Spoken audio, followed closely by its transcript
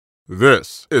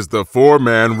This is the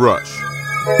Four-Man Rush.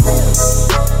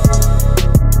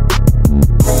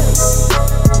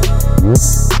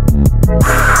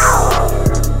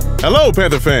 Hello,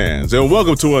 Panther fans, and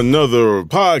welcome to another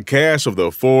podcast of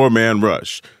the Four-Man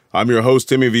Rush. I'm your host,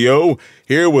 Timmy V.O.,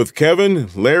 here with Kevin,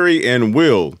 Larry, and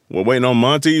Will. We're waiting on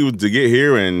Monty to get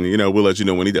here, and, we'll let you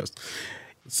know when he does.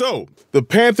 So, the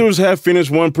Panthers have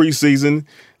finished one preseason.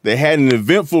 They had an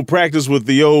eventful practice with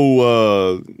the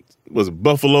old,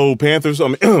 Buffalo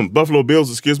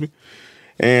Bills, excuse me.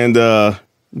 And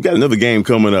we got another game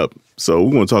coming up. So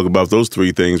we're going to talk about those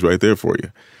three things right there for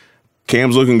you.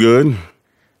 Cam's looking good.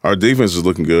 Our defense is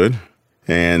looking good.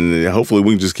 And hopefully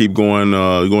we can just keep going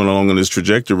along on this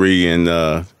trajectory and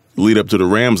lead up to the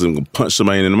Rams and punch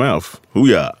somebody in the mouth.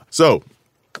 Hoo-yah. So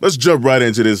let's jump right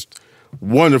into this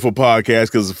wonderful podcast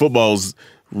because the football's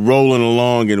rolling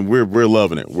along and we're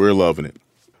loving it. We're loving it.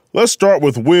 Let's start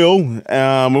with Will,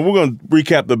 and we're going to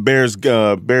recap the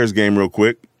Bears game real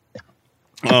quick.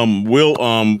 Will,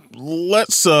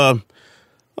 let's touch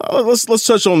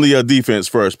on the defense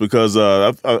first because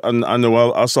I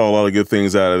know I saw a lot of good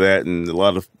things out of that, and a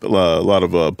lot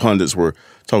of pundits were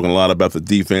talking a lot about the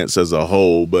defense as a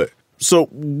whole. But so,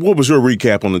 what was your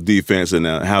recap on the defense and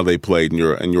how they played in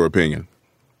your opinion?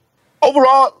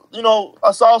 Overall,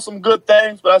 I saw some good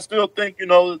things, but I still think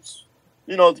it's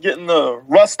getting the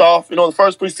rust off. The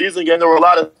first preseason game, there were a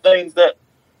lot of things that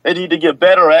they need to get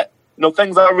better at.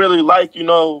 Things I really like,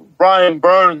 Brian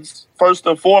Burns, first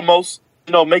and foremost,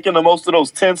 making the most of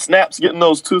those 10 snaps, getting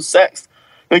those 2 sacks.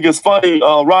 I think it's funny,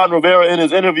 Ron Rivera in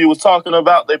his interview was talking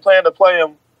about they planned to play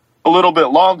him a little bit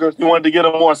longer. He wanted to get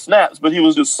him more snaps, but he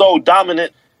was just so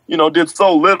dominant, did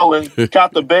so little and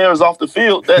got the Bears off the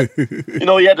field that,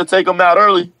 he had to take them out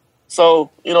early.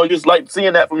 So, just like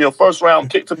seeing that from your first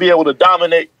round pick to be able to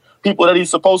dominate people that he's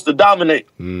supposed to dominate.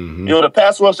 Mm-hmm. The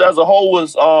pass rush as a whole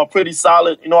was pretty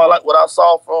solid. I like what I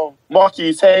saw from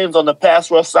Marquise Haynes on the pass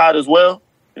rush side as well.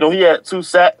 He had 2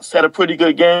 sacks, had a pretty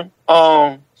good game.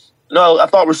 I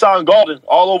thought Rashawn Golden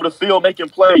all over the field making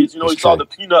plays. He saw the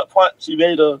peanut punch. He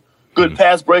made a good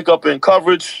pass breakup in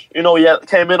coverage. He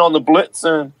came in on the blitz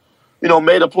and,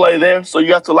 made a play there. So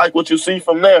you have to like what you see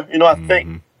from there. I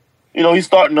think, he's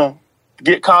starting to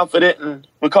get confident and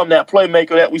become that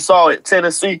playmaker that we saw at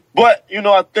Tennessee. But,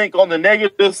 I think on the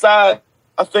negative side,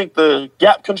 I think the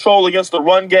gap control against the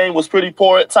run game was pretty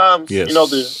poor at times. Yes.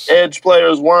 The edge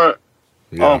players weren't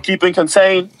keeping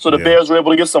contained, so the Bears were able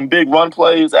to get some big run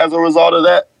plays as a result of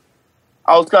that.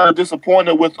 I was kind of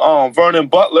disappointed with Vernon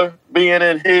Butler being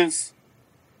in his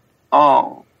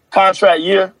contract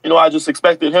year. I just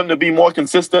expected him to be more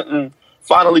consistent and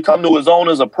finally come to his own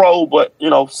as a pro, but,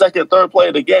 second, third play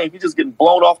of the game, he's just getting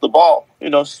blown off the ball.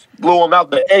 Blew him out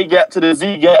the A gap to the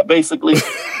Z gap, basically.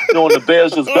 And the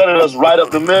Bears just betted us right up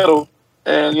the middle.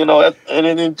 And,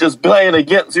 and then just playing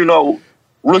against,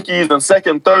 rookies and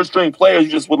second, third string players, you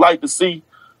just would like to see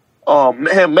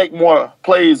him make more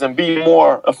plays and be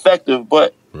more effective.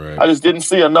 But I just didn't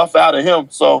see enough out of him.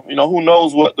 So, who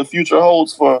knows what the future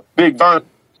holds for Big Vern.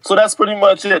 So that's pretty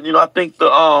much it. I think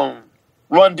the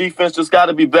run defense just got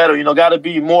to be better, got to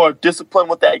be more disciplined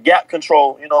with that gap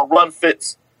control, run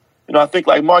fits. I think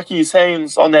like Marquise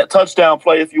Haynes on that touchdown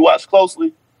play, if you watch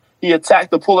closely, he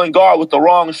attacked the pulling guard with the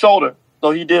wrong shoulder.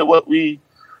 So he did what he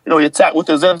attacked with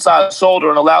his inside shoulder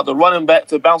and allowed the running back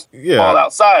to bounce the ball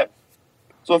outside.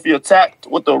 So if he attacked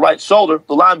with the right shoulder,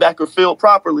 the linebacker fielded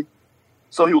properly.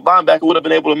 So linebacker would have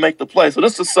been able to make the play. So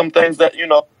this is some things that,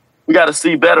 we got to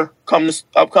see better come this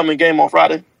upcoming game on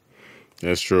Friday.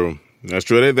 That's true. That's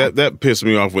true. That pissed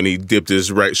me off when he dipped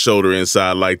his right shoulder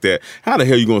inside like that. How the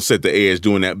hell you gonna set the edge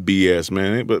doing that BS,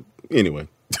 man? But anyway,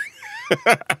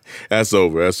 that's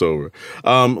over.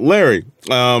 Larry,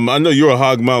 I know you're a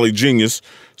hog molly genius.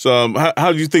 So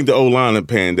how do you think the O-line had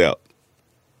panned out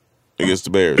against the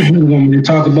Bears? You want me to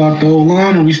talk about the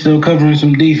O-line, or we still covering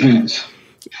some defense?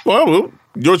 Well,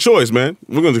 your choice, man.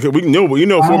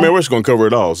 Four-Man Rush gonna cover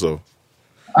it all. So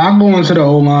I'll go into the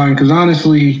O-line because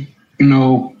honestly,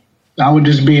 I would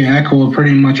just be an echo of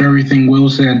pretty much everything Will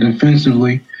said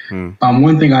defensively.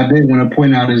 One thing I did want to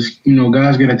point out is,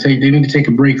 guys they need to take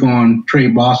a break on Trey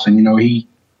Boston. He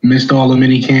missed all of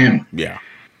minicamp. Yeah.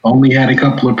 Only had a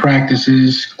couple of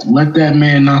practices. Let that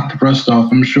man knock the rust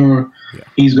off. I'm sure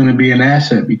he's going to be an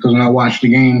asset because when I watched the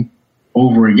game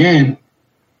over again,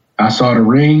 I saw the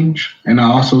range and I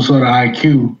also saw the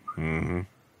IQ. Mm-hmm.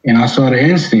 And I saw the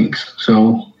instincts.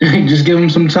 So just give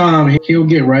him some time. He'll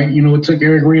get right. It took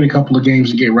Eric Reid a couple of games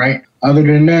to get right. Other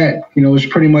than that, it's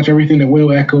pretty much everything that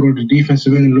Will echoed on the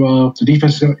defensive end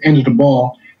of the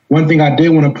ball. one thing I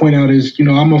did want to point out is,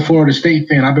 I'm a Florida State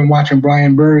fan. I've been watching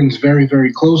Brian Burns very,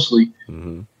 very closely.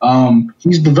 Mm-hmm.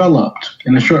 He's developed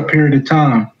in a short period of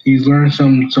time. He's learned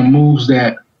some moves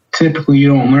that typically you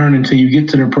don't learn until you get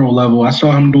to the pro level. I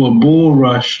saw him do a bull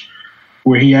rush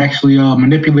where he actually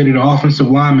manipulated the offensive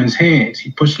lineman's hands.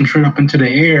 He pushed him straight up into the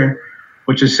air,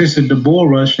 which assisted the bull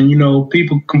rush. And,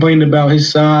 people complained about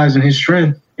his size and his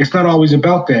strength. It's not always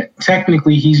about that.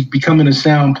 Technically, he's becoming a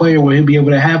sound player where he'll be able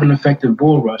to have an effective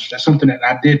bull rush. That's something that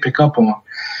I did pick up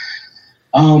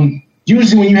on.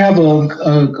 Usually when you have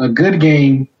a good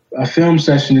game, a film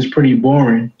session is pretty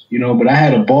boring, but I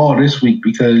had a ball this week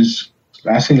because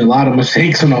I seen a lot of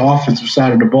mistakes on the offensive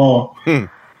side of the ball.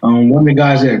 One of the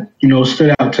guys that,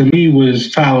 stood out to me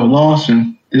was Tyler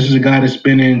Lawson. This is a guy that's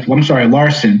been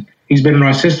Larson. He's been in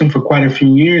our system for quite a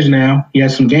few years now. He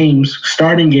has some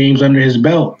starting games under his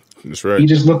belt. That's right. He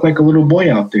just looked like a little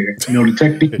boy out there. The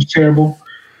technique was terrible.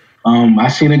 I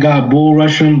seen a guy bull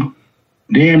rush him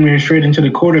damn near straight into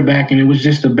the quarterback, and it was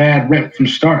just a bad rep from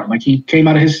start. Like, he came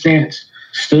out of his stance,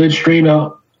 stood straight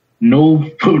up, no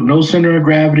center of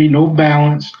gravity, no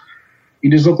balance. He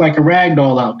just looked like a rag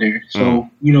doll out there. So,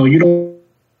 you don't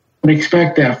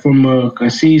expect that from a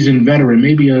seasoned veteran,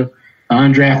 maybe a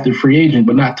undrafted free agent,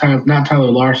 but not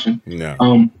Tyler Larson.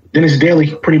 No. Dennis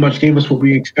Daly pretty much gave us what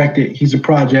we expected. He's a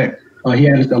project. He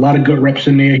had a lot of good reps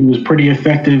in there. He was pretty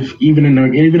effective even in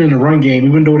the run game.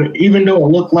 Even though it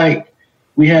looked like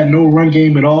we had no run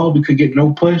game at all, we could get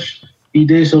no push. He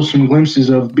did show some glimpses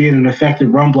of being an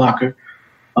effective run blocker.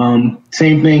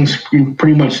 Same things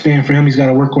pretty much stand for him. He's got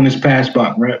to work on his pass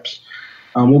block reps.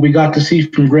 What we got to see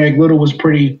from Greg Little was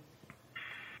pretty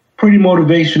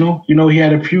motivational. He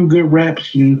had a few good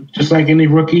reps, and just like any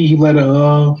rookie, he let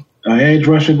a edge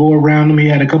rusher go around him. He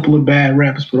had a couple of bad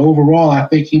reps, but overall, I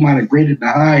think he might have graded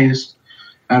the highest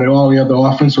out of all the other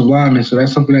offensive linemen. So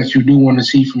that's something that you do want to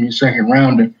see from your second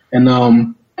rounder.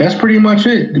 And that's pretty much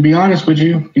it, to be honest with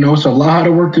you. It's a lot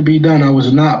of work to be done. I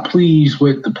was not pleased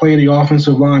with the play of the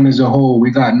offensive line as a whole.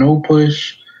 We got no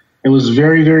push. It was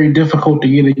very, very difficult to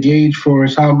get a gauge for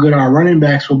us how good our running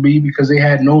backs will be because they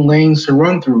had no lanes to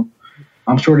run through.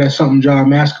 I'm sure that's something John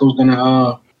Masco's going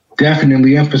to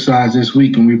definitely emphasize this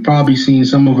week, and we've probably seen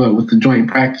some of it with the joint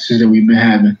practices that we've been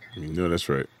having. That's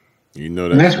right.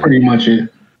 That's pretty much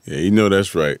it. Yeah,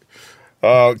 that's right.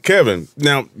 Kevin,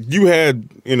 now you had,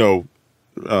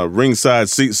 ringside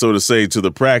seats, so to say, to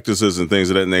the practices and things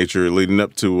of that nature leading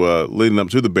up to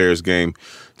the Bears game.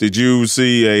 Did you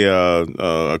see a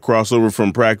crossover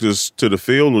from practice to the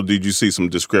field, or did you see some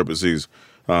discrepancies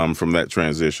from that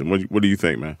transition? What do you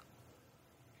think, man?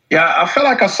 Yeah, I feel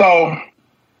like I saw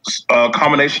a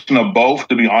combination of both,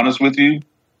 to be honest with you.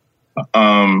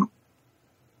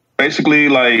 Basically,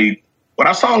 like, what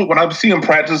I see in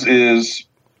practice is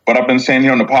what I've been saying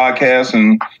here on the podcast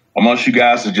and amongst you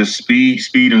guys is just speed,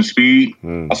 and speed.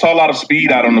 I saw a lot of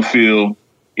speed out on the field,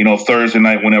 Thursday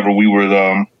night whenever we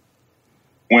were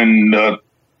when the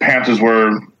Panthers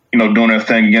were, doing their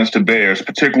thing against the Bears,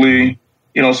 particularly,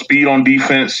 speed on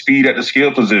defense, speed at the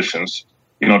skill positions.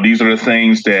 These are the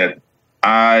things that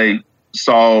I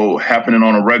saw happening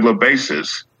on a regular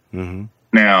basis. Mm-hmm.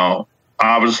 Now,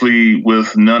 obviously,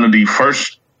 with none of the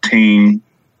first team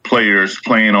players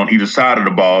playing on either side of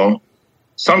the ball,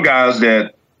 some guys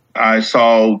that I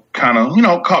saw kind of,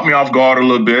 caught me off guard a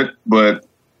little bit, but,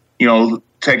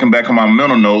 taking back on my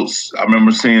mental notes, I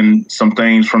remember seeing some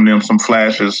things from them, some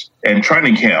flashes in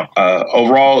training camp.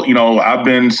 Overall, I've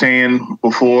been saying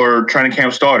before training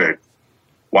camp started,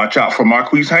 watch out for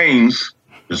Marquise Haynes.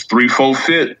 His 3-4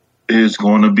 fit is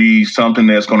going to be something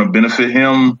that's going to benefit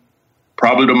him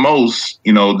probably the most.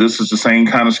 This is the same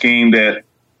kind of scheme that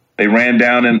they ran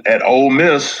down at Ole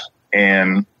Miss,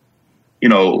 and hey,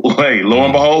 lo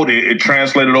and behold, it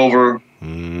translated over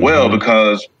well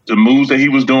because the moves that he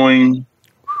was doing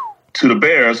to the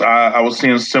Bears, I was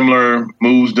seeing similar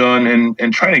moves done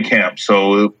in training camp.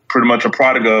 So pretty much a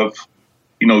product of,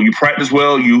 you practice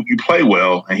well, you play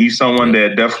well. And he's someone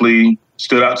that definitely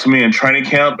stood out to me in training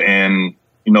camp. And,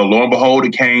 lo and behold,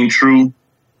 it came true,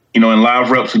 in live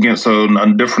reps against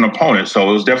a different opponent. So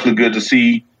it was definitely good to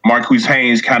see Marquise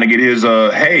Haynes kind of get his,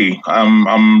 hey,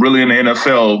 I'm really in the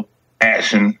NFL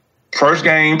action. First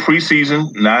game,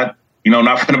 preseason, not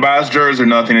finna buy his jersey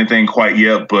or anything quite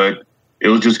yet, but it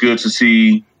was just good to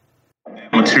see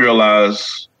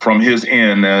materialize from his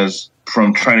end as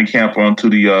from training camp onto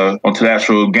the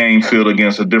actual game field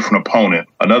against a different opponent.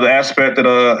 Another aspect that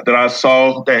I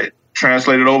saw that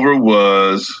translated over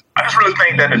was I just really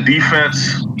think that the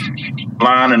defense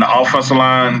line and the offensive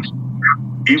line,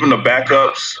 even the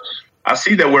backups, I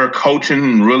see that we're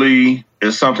coaching really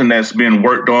is something that's being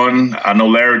worked on. I know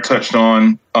Larry touched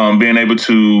on being able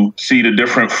to see the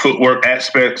different footwork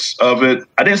aspects of it.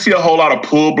 I didn't see a whole lot of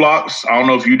pull blocks. I don't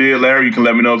know if you did, Larry. You can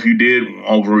let me know if you did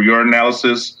over your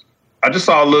analysis. I just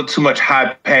saw a little too much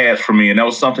high pass for me, and that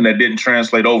was something that didn't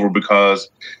translate over because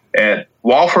at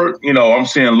Wofford, I'm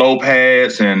seeing low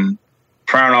pads and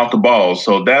firing off the ball.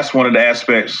 So that's one of the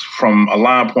aspects from a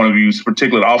line point of view,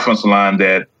 particularly the offensive line,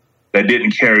 that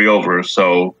didn't carry over.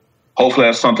 So hopefully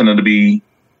that's something that'll be,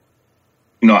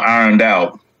 ironed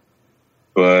out.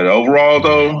 But overall,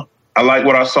 though, I like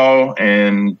what I saw.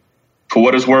 And for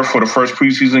what it's worth, for the first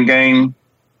preseason game,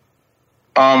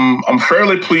 I'm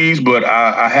fairly pleased, but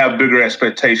I have bigger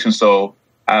expectations. So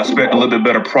I expect a little bit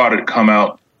better product to come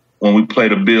out when we play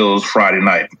the Bills Friday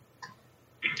night.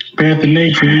 Panther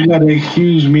Nation, you got to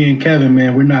excuse me and Kevin,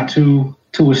 man. We're not too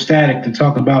ecstatic to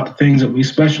talk about the things that we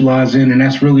specialize in, and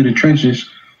that's really the trenches.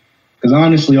 Because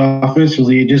honestly,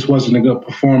 offensively, it just wasn't a good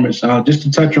performance. Just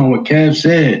to touch on what Kev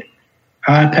said,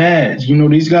 high pads.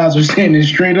 These guys are saying it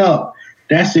straight up.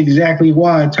 That's exactly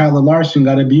why Tyler Larsen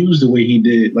got abused the way he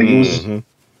did. It was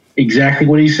exactly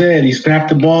what he said. He snapped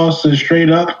the ball straight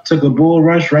up, took a bull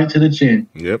rush right to the chin.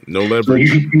 Yep, no leverage. So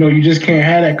you just can't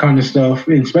have that kind of stuff,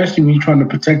 especially when you're trying to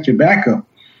protect your backup.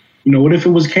 What if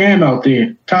it was Cam out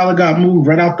there? Tyler got moved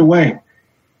right out the way.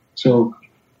 So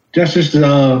that's just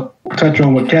to touch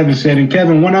on what Kevin said. And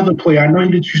Kevin, one other player, I know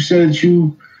that you said that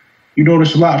you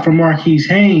noticed a lot from Marquise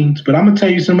Haynes, but I'm going to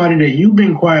tell you somebody that you've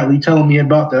been quietly telling me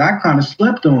about that I kind of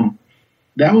slept on.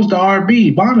 That was the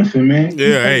RB, Bonifant, man.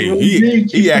 Yeah,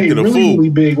 he acted a fool. Really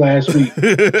big last week.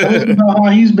 Tell us about how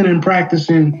he's been in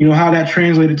practicing, how that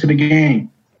translated to the game.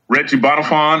 Reggie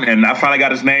Bonifant, and I finally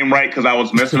got his name right because I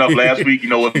was messing up last week,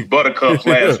 with Buttercups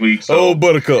last week. So,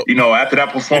 Buttercup. After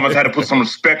that performance, I had to put some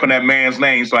respect on that man's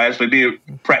name. So I actually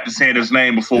did practice saying his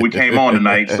name before we came on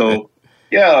tonight. So,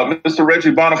 yeah, Mr.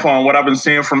 Reggie Bonifant, what I've been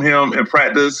seeing from him in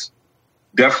practice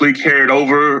definitely carried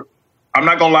over. I'm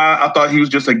not going to lie, I thought he was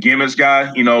just a gimmicks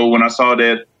guy. When I saw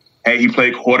that, hey, he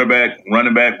played quarterback,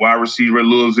 running back, wide receiver at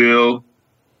Louisville.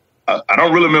 I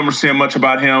don't really remember seeing much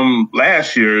about him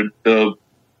last year, to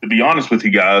be honest with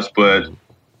you guys, but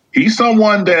he's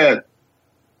someone that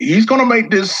he's going to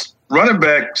make this running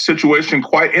back situation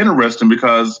quite interesting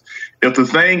because if the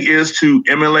thing is to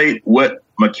emulate what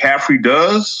McCaffrey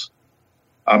does,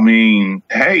 I mean,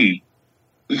 hey,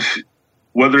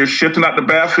 whether it's shifting out the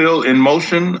backfield in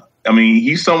motion, I mean,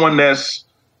 he's someone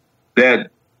that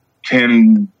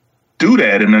can do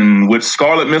that. And then with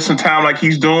Scarlett missing time like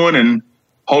he's doing and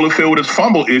Holyfield with his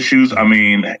fumble issues, I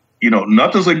mean,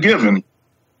 nothing's a given.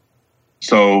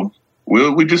 So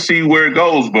we just see where it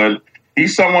goes. But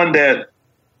he's someone that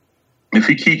if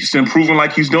he keeps improving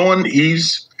like he's doing,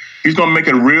 he's going to make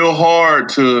it real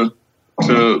hard for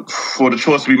the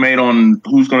choice to be made on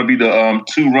who's going to be the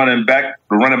running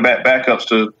back backups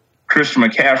to Christian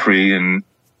McCaffrey. And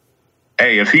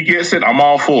hey, if he gets it, I'm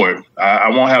all for it. I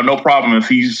won't have no problem if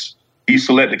he's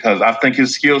selected because I think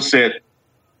his skill set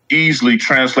easily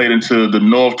translate into the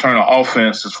North Turner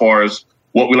offense as far as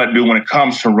what we like to do when it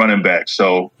comes to running back.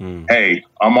 So, hey,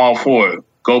 I'm all for it.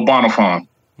 Go Bonifant.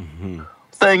 Mm-hmm.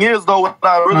 Thing is, though, what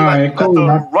I really like at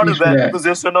the running back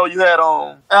position, you had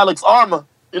Alex Armour.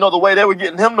 The way they were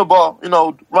getting him the ball,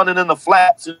 running in the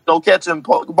flats, catching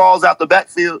balls out the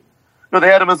backfield. They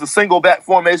had him as a single back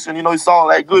formation. He saw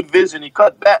that good vision. He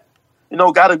cut back,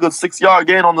 got a good 6-yard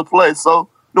gain on the play. So,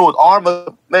 with Armour,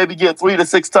 maybe get 3 to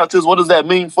 6 touches. What does that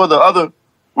mean for the other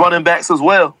running backs as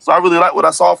well? So I really like what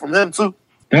I saw from him, too.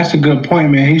 That's a good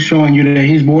point, man. He's showing you that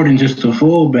he's more than just a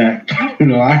fullback.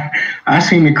 I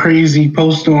seen the crazy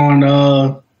post on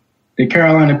the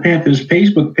Carolina Panthers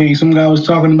Facebook page. Some guy was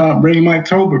talking about bringing Mike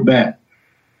Tolbert back.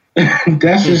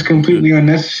 That's just completely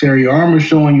unnecessary. Armour's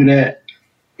showing you that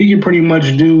he can pretty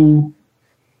much do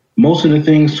most of the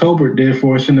things Tolbert did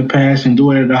for us in the past and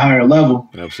do it at a higher level.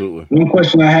 Absolutely. One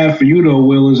question I have for you, though,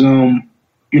 Will, is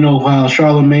how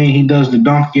Charlemagne, he does the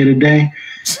donkey of the day.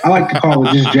 I like to call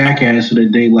it just jackass of the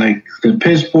day, like the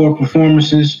piss poor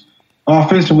performances.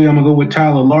 Offensively, I'm going to go with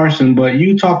Tyler Larsen, but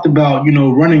you talked about,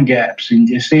 running gaps and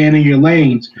staying in your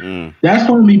lanes. That's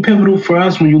going to be pivotal for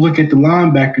us when you look at the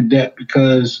linebacker depth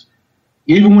because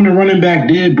even when the running back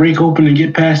did break open and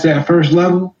get past that first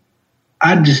level,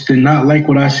 I just did not like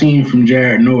what I seen from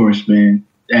Jared Norris, man,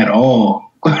 at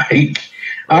all.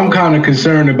 I'm kind of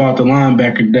concerned about the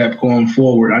linebacker depth going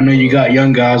forward. I know you got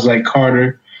young guys like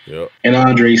Carter and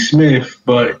Andre Smith,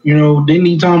 but, they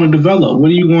need time to develop. What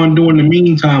are you going to do in the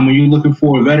meantime when you're looking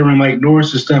for a veteran like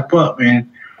Norris to step up,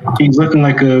 man? He's looking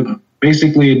like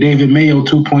basically a David Mayo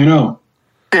 2.0.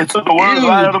 It took the words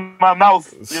right out of my mouth.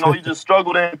 He just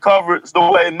struggled in coverage the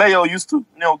way Mayo used to,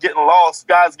 getting lost,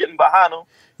 guys getting behind him.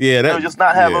 Yeah, just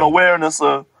not having awareness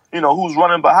of, who's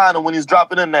running behind him when he's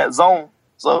dropping in that zone.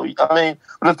 So,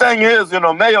 the thing is,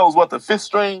 Mayo's the fifth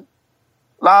string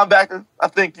linebacker. I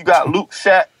think you got Luke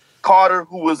Shaq Carter,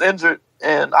 who was injured,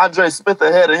 and Andre Smith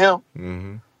ahead of him.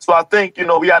 Mm-hmm. So I think,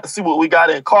 we got to see what we got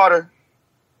in Carter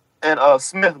and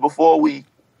Smith before we,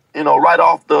 write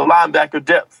off the linebacker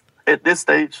depth at this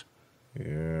stage.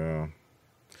 Yeah.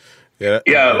 As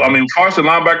far as the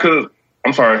linebacker,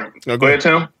 I'm sorry. No, go ahead,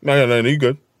 Tim. No, you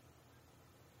good.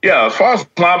 Yeah, as far as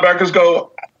linebackers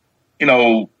go,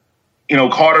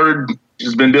 Carter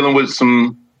has been dealing with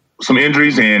some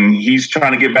injuries, and he's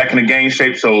trying to get back into game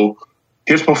shape. So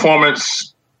his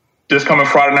performance this coming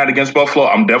Friday night against Buffalo,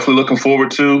 I'm definitely looking forward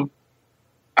to.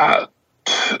 I've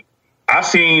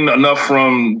seen enough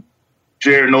from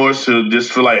Jared Norris to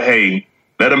just feel like, hey,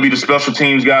 let him be the special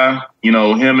teams guy.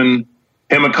 Him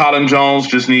and Colin Jones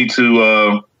just need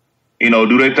to,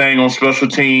 do their thing on special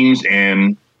teams,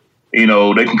 and they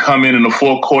can come in the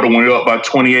fourth quarter when you're up by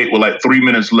 28 with like 3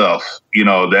 minutes left.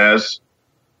 That's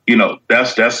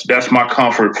my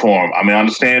comfort for him. I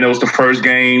understand it was the first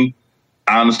game.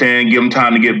 I understand give him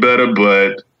time to get better,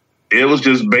 but it was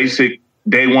just basic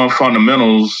day one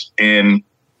fundamentals and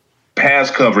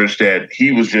pass coverage that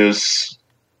he was just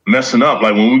messing up.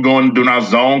 Like when we going doing our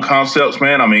zone concepts,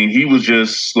 man, he was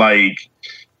just like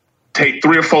take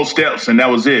 3 or 4 steps and that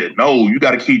was it. No, you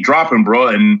got to keep dropping, bro.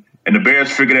 And the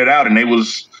Bears figured it out, and they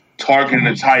was targeting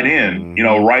the tight end,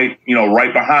 right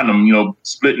behind him,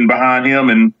 splitting behind him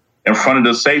and in front of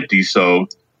the safety. So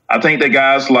I think that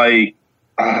guys like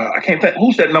I can't think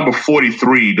who's that number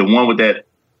 43, the one with that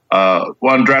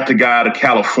one drafted guy out of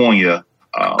California.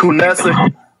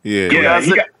 Kunasek.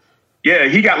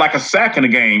 He got like a sack in the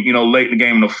game, late in the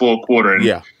game in the fourth quarter.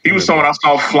 And he was someone I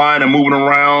saw flying and moving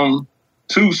around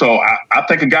too. So I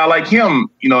think a guy like him,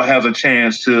 has a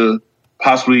chance to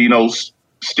possibly,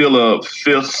 steal a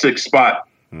 5th, 6th spot,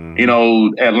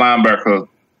 at linebacker.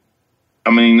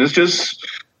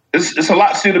 It's a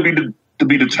lot still to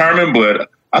be determined, but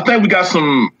I think we got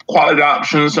some quality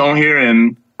options on here,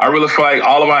 and I really feel like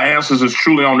all of our answers is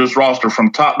truly on this roster from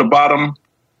top to bottom.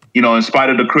 In spite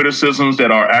of the criticisms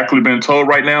that are actually being told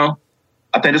right now,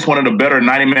 I think it's one of the better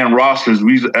 90-man rosters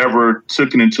we've ever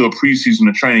taken into a preseason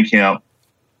or training camp.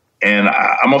 And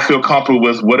I'm going to feel comfortable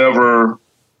with whatever,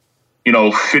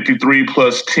 53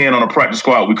 plus 10 on a practice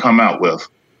squad we come out with.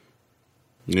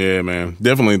 Yeah, man.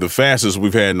 Definitely the fastest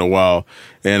we've had in a while.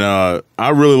 And I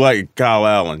really like Kyle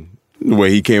Allen, the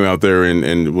way he came out there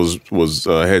and was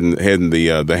heading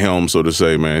the helm, so to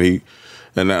say, man.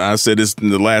 And I said this in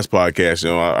the last podcast.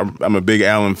 I'm a big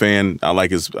Allen fan. I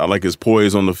like his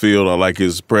poise on the field. I like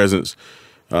his presence.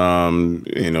 He's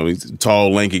a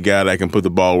tall, lanky guy that can put the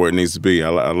ball where it needs to be.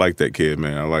 I like that kid,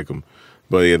 man. I like him.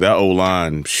 But yeah, that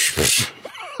O-line,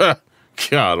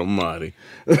 God Almighty.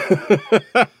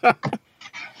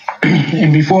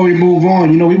 And before we move on,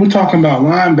 we were talking about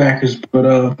linebackers, but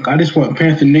I just want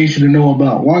Panther Nation to know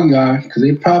about one guy, because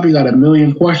they probably got a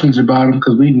million questions about him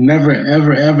because we never,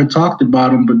 ever, ever talked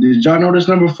about him. But did y'all notice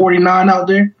number 49 out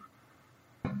there?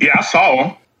 Yeah, I saw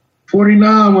him.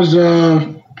 49 was,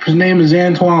 his name is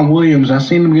Antoine Williams. I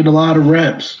seen him get a lot of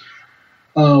reps.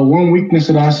 One weakness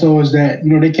that I saw is that,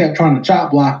 they kept trying to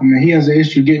chop block him, and he has an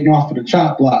issue getting off of the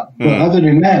chop block. But other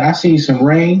than that, I seen some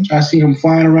range. I see him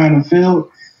flying around the field.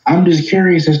 I'm just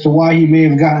curious as to why he may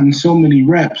have gotten so many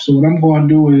reps. So what I'm going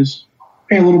to do is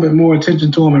pay a little bit more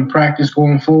attention to him in practice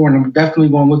going forward. I'm definitely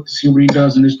going to look to see what he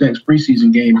does in this next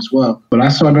preseason game as well. But I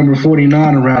saw number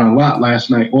 49 around a lot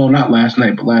last night. Well, not last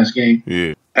night, but last game.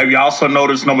 Yeah. Have you also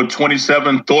noticed number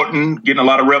 27, Thornton, getting a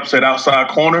lot of reps at outside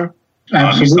corner?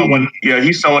 Absolutely.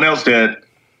 He's someone else that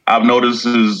I've noticed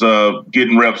is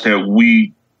getting reps that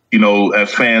we,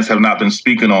 as fans have not been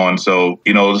speaking on. So,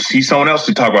 he's someone else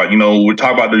to talk about. We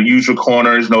talk about the usual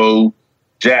corners,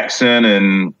 Jackson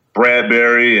and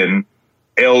Bradbury and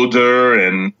Elder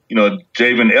and,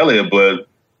 Javen Elliott. But,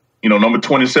 number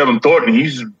 27, Thornton,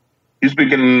 he's been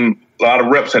getting a lot of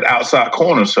reps at outside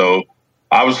corner. So,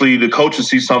 obviously, the coaches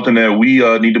see something that we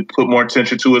need to put more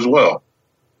attention to as well.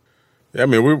 Yeah,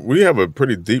 we have a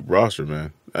pretty deep roster,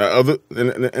 man. And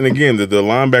again, the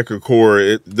linebacker core,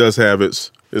 it does have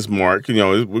its mark.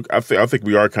 I think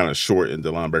we are kind of short in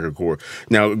the linebacker core.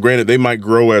 Now, granted, they might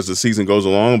grow as the season goes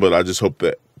along, but I just hope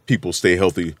that people stay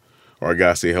healthy, or our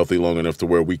guys stay healthy long enough to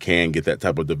where we can get that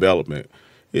type of development.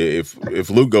 If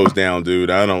Luke goes down, dude,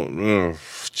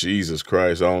 Jesus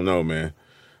Christ, I don't know, man.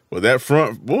 Well, that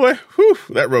front, boy,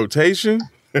 that rotation.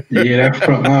 Yeah, that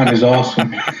front line is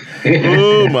awesome.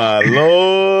 Oh, my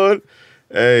Lord.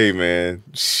 Hey, man.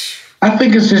 I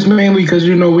think it's just mainly because,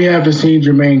 we haven't seen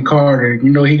Jermaine Carter.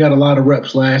 He got a lot of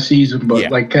reps last season, but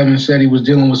like Kevin said, he was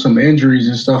dealing with some injuries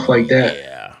and stuff like that.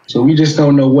 Yeah. So we just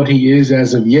don't know what he is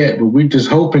as of yet, but we're just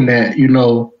hoping that,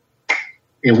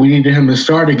 if we needed him to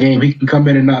start a game, he can come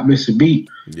in and not miss a beat.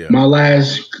 Yeah. My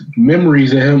last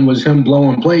memories of him was him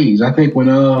blowing plays. I think when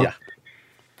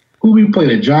who we played,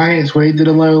 the Giants, where he did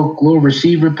a little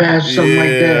receiver pass or something like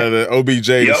that. Yeah, the OBJ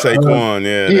to Saquon.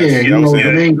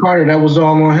 Jermaine Carter, that was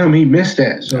all on him. He missed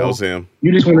that. So that was him.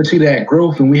 You just want to see that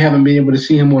growth, and we haven't been able to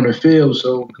see him on the field.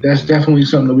 So that's definitely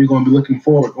something that we're going to be looking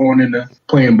forward going into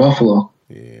playing Buffalo.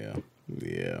 Yeah.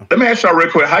 Let me ask y'all real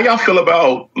quick, how y'all feel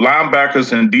about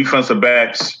linebackers and defensive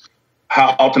backs,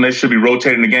 how often they should be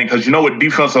rotating the game? Because with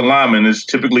defensive linemen, it's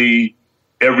typically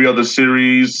every other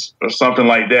series or something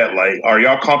like that. Like, are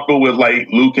y'all comfortable with, like,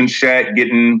 Luke and Shaq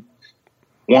getting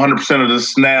 100% of the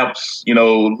snaps?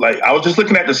 Like, I was just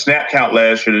looking at the snap count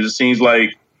last year. It just seems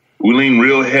like we lean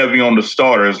real heavy on the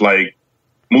starters. Like,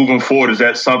 moving forward, is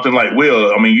that something like,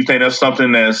 Will, you think that's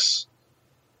something that's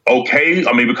okay?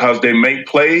 Because they make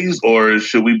plays, or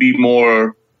should we be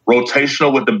more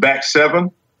rotational with the back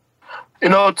seven?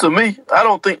 To me, I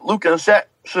don't think Luke and Shaq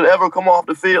should ever come off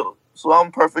the field. So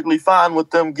I'm perfectly fine with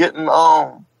them getting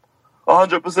 100%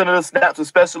 of the snaps,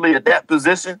 especially at that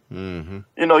position. Mm-hmm.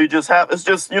 It's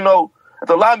just, at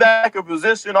the linebacker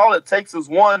position, all it takes is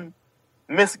one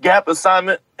missed gap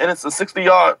assignment, and it's a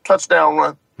 60-yard touchdown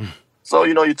run. So,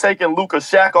 you're taking Luke or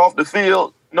Shaq off the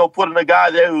field, putting a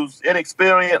guy there who's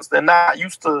inexperienced and not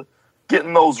used to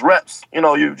getting those reps.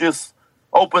 You just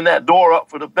open that door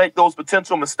up to make those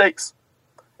potential mistakes.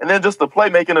 And then just the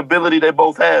playmaking ability they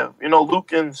both have.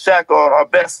 Luke and Shaq are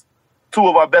two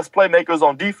of our best playmakers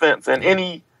on defense, and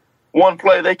any one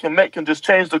play they can make can just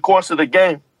change the course of the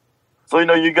game. So,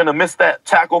 you're going to miss that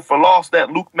tackle for loss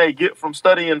that Luke may get from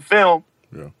studying film.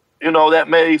 Yeah. That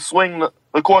may swing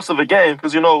the course of a game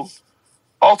because,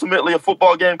 ultimately a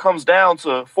football game comes down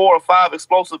to 4 or 5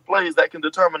 explosive plays that can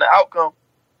determine the outcome.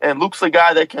 And Luke's a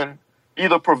guy that can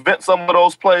either prevent some of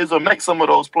those plays or make some of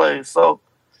those plays. So,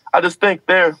 I just think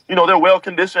they're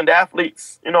well-conditioned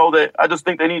athletes, that I just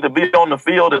think they need to be on the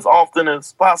field as often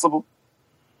as possible.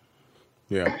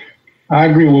 Yeah. I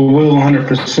agree with Will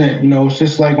 100%. It's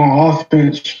just like on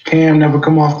offense, Cam never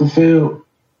come off the field.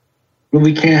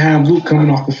 Really can't have Luke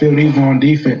coming off the field even on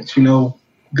defense. You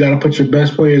got to put your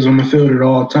best players on the field at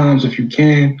all times if you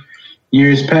can.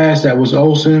 Years past, that was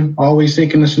Olsen, always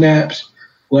taking the snaps.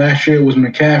 Last year it was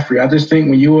McCaffrey. I just think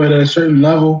when you're at a certain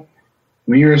level,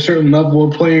 when you're a certain level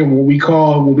of player, what we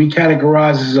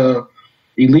categorize as a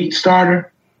elite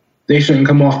starter, they shouldn't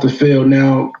come off the field.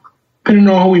 Now, depending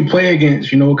on who we play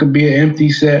against, it could be an empty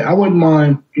set. I wouldn't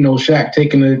mind, Shaq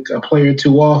taking a play or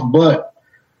two off, but,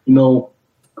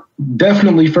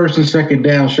 definitely first and second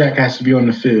down, Shaq has to be on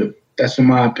the field. That's in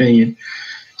my opinion.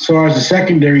 As far as the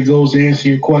secondary goes, to answer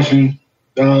your question,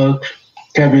 Kevin,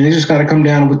 it just got to come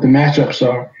down to what the matchups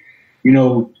are.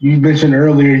 You mentioned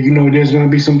earlier, there's going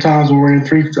to be some times when we're in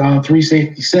three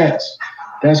safety sets.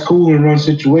 That's cool in run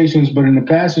situations, but in the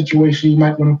pass situation, you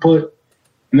might want to put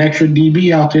an extra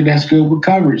DB out there that's good with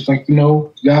coverage. Like,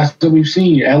 guys that we've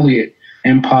seen, Elliott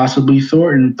and possibly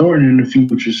Thornton in the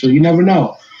future. So you never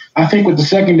know. I think with the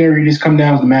secondary, just come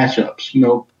down to the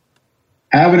matchups.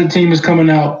 However the team is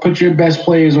coming out, put your best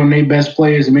players on their best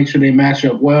players and make sure they match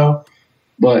up well.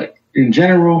 But in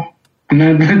general,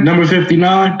 number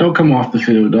 59, don't come off the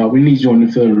field, dog. We need you on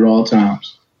the field at all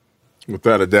times.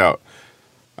 Without a doubt.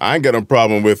 I ain't got no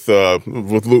problem with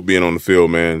Luke being on the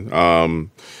field, man.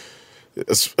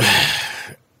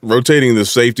 Rotating the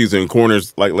safeties and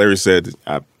corners, like Larry said,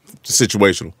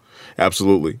 situational.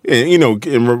 Absolutely.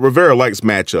 And, Rivera likes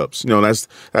matchups.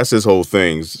 That's his whole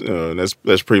thing.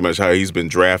 That's pretty much how he's been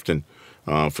drafting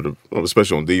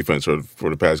especially on defense for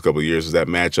the past couple of years, is that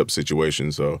matchup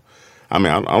situation. So, I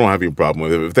don't have any problem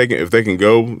with it. If they can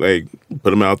go, hey, put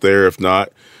them out there. If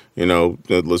not,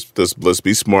 let's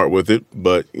be smart with it.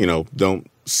 But don't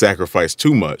sacrifice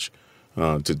too much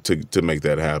to make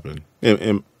that happen.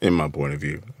 In my point of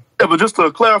view. Yeah, but just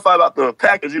to clarify about the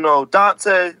package,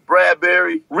 Dante,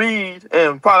 Bradbury, Reed,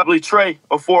 and probably Trey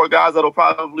are 4 guys that'll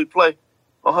probably play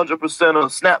 100%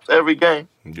 of snaps every game.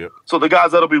 Yep. So the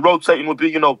guys that'll be rotating would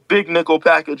be, big nickel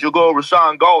package. You'll go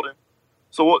Rashawn Golden.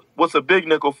 So what's a big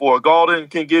nickel for? Golden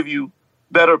can give you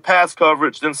better pass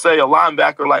coverage than, say, a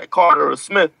linebacker like Carter or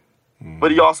Smith. Mm-hmm.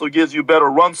 But he also gives you better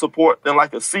run support than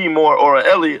like a Seymour or an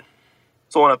Elliott.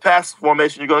 So in a pass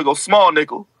formation, you're going to go small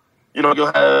nickel.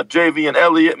 You'll have JV and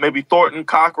Elliott, maybe Thornton,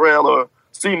 Cockrell, or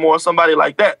Seymour, somebody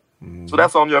like that. Mm-hmm. So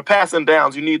that's on your passing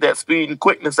downs. You need that speed and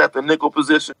quickness at the nickel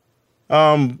position.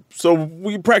 So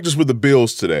we practiced with the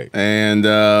Bills today, and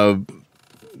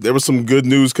there was some good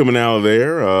news coming out of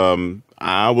there.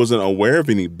 I wasn't aware of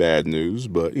any bad news,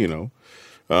 but,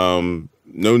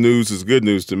 no news is good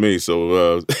news to me,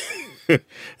 so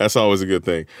that's always a good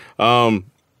thing.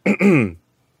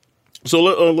 So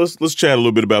let's chat a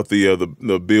little bit about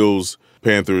the Bills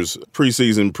Panthers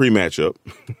preseason pre-matchup.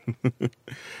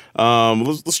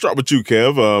 Let's start with you,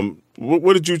 Kev.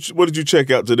 What did you check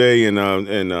out today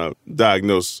and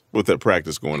diagnose with that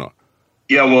practice going on?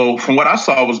 Yeah, well, from what I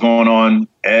saw was going on,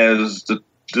 as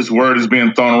this word is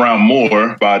being thrown around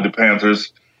more by the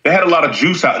Panthers, they had a lot of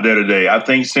juice out there today. I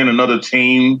think seeing another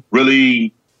team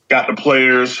really got the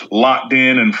players locked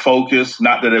in and focused.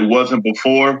 Not that it wasn't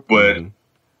before, but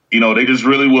they just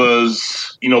really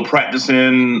was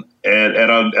practicing at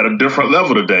a different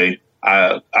level today.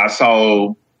 I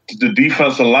saw the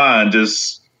defensive line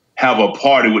just have a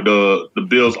party with the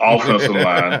Bills' offensive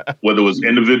line, whether it was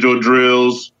individual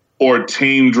drills or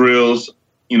team drills.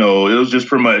 It was just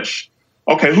pretty much,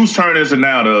 okay, whose turn is it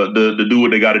now to do what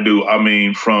they got to do? I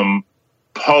mean, from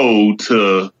Poe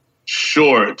to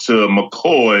Short to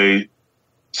McCoy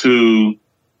to,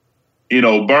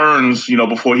 Burns,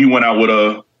 before he went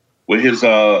out with his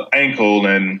ankle.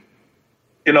 And,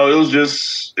 it was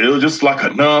just like a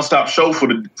nonstop show for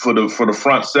the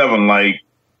front seven. Like,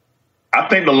 I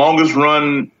think the longest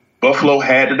run Buffalo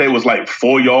had today was like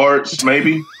 4 yards,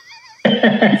 maybe.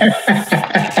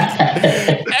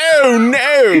 Oh no!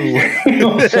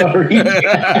 I'm sorry.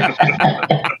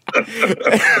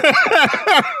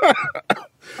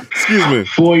 Excuse me.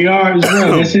 4 yards,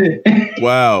 no, that's it.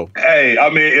 Wow. Hey, I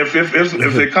mean, if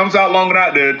it comes out long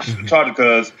enough, they're charged,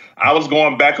 because I was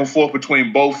going back and forth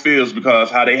between both fields, because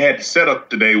how they had to set up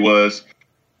today was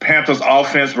Panthers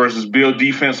offense versus Bill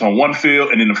defense on one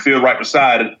field, and in the field right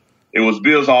beside it, it was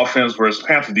Bills offense versus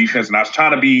Panthers defense. And I was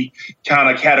trying to be kind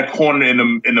of cat-a-corner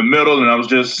in the middle, and I was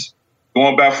just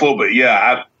going back and forth. But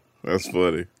yeah, that's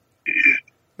funny.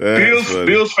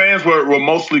 Bills fans were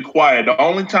mostly quiet. The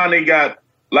only time they got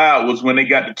loud was when they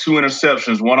got the 2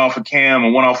 interceptions, one off of Cam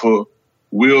and one off of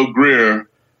Will Grier.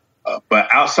 But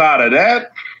outside of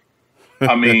that,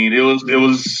 I mean, it was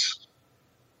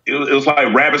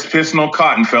like rabbits pissing on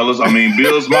cotton, fellas. I mean,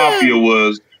 Bills Mafia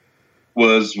was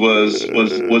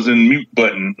in mute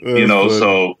button,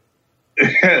 so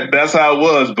that's how it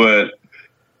was. But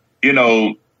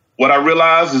what I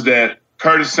realized is that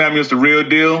Curtis Samuel's the real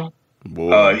deal.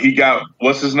 He got,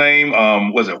 what's his name?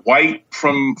 Was it White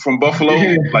from Buffalo?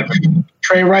 Yeah. Like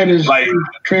Trey White is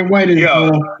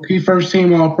he first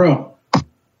team All-Pro.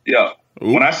 Yeah.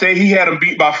 Ooh. When I say he had him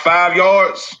beat by 5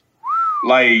 yards,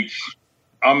 like,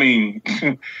 I mean,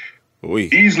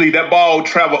 easily that ball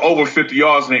traveled over 50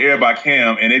 yards in the air by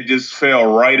Cam, and it just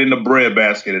fell right in the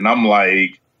breadbasket. And I'm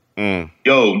like,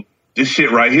 yo, this shit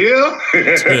right here,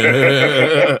 this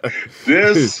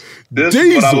is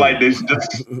what I like. This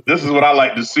is what I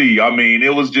like to see. I mean,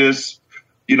 it was just,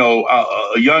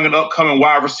 a young and upcoming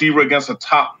wide receiver against a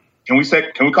top. Can we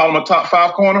call him a top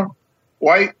 5 corner?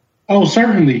 White? Oh,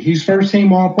 certainly. He's first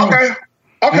team All-Pro. Okay.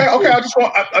 I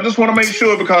just want to make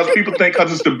sure, because people think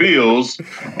because it's the Bills,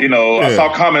 I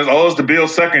saw comments, it's the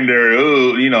Bills secondary.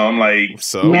 I'm like,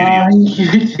 he's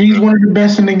one of the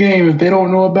best in the game. If they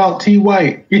don't know about T.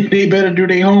 White, they better do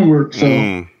their homework. So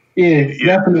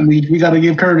definitely, we got to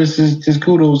give Curtis his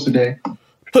kudos today.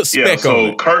 Put spec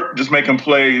on it. Kurt just making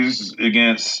plays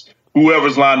against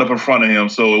whoever's lined up in front of him.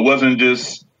 So it wasn't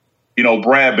just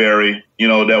Bradbury,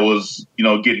 that was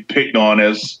getting picked on,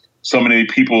 as so many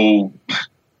people.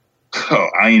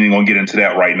 I ain't even gonna get into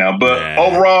that right now. But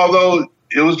overall, though,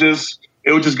 it was just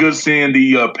good seeing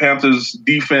the Panthers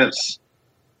defense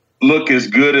look as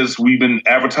good as we've been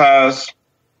advertised.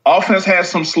 Offense has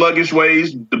some sluggish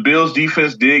ways. The Bills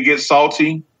defense did get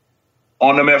salty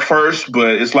on them at first,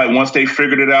 but it's like once they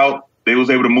figured it out, they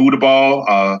was able to move the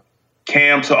ball.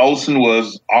 Cam to Olsen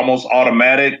was almost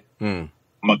automatic.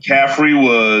 McCaffrey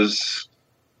was,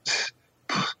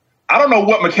 I don't know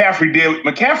what McCaffrey did.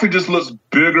 McCaffrey just looks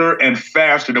bigger and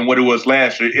faster than what it was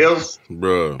last year. If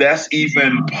that's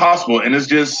even possible. And it's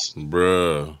just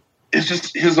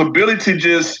his ability to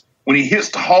just, when he hits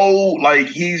the hole, like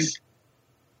he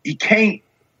can't,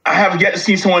 I have yet to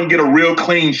see someone get a real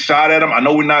clean shot at him. I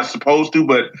know we're not supposed to,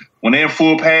 but when they're in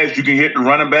full pass, you can hit the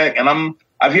running back. And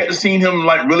I've yet to see him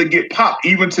like really get popped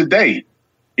even today,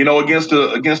 against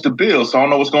the Bills. So I don't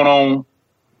know what's going on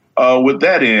with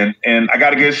that end. And I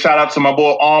got to give a shout out to my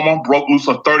boy Armour. Broke loose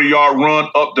a 30-yard run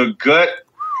up the gut.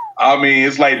 I mean,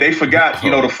 it's like they forgot,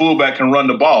 the fullback can run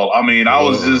the ball. I mean, I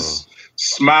was just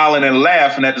smiling and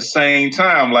laughing at the same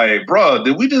time. Like, bro,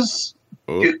 did we just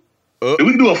Did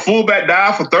we do a fullback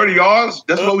dive for 30 yards?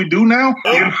 That's what we do now?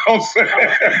 You know what I'm saying?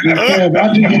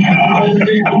 Let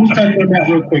me touch on that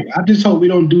real quick. I just hope we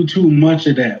don't do too much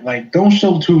of that. Like, don't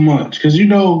show too much. Because,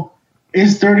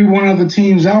 it's 31 other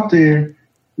teams out there.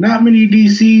 Not many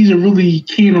DCs are really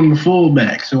keen on the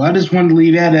fullback. So I just wanted to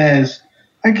leave that as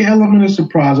like an element of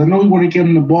surprise. I know we want to give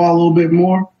him the ball a little bit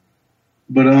more.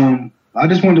 But I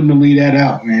just wanted to leave that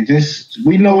out, man.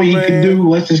 We know what he can do.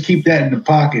 Let's just keep that in the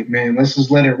pocket, man. Let's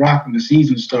just let it rock when the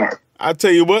season starts. I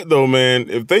tell you what, though, man,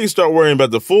 if they start worrying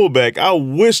about the fullback, I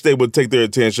wish they would take their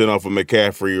attention off of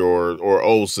McCaffrey or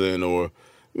Olsen or,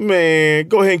 man,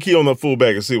 go ahead and key on the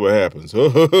fullback and see what happens.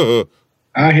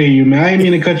 I hear you, man. I didn't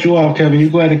mean to cut you off, Kevin. You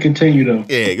go ahead and continue, though.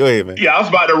 Yeah, go ahead, man. Yeah, I was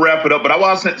about to wrap it up, but I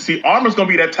was saying, see, Armour's going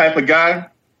to be that type of guy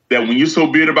that when you're so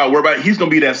bitter about worry about it, he's going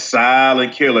to be that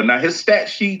silent killer. Now, his stat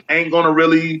sheet ain't going to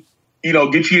really,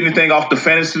 get you anything off the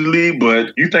fantasy league,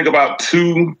 but you think about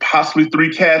 2, possibly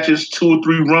 3 catches, 2 or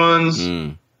 3 runs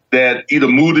that either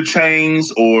move the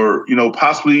chains or,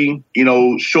 possibly,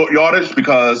 short yardage,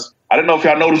 because I don't know if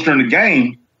y'all noticed during the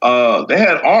game, they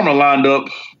had Armour lined up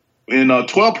in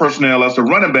 12 personnel as a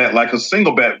running back, like a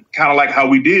single back, kind of like how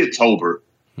we did Tolbert.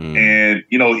 And,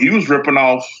 he was ripping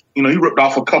off, he ripped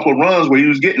off a couple of runs where he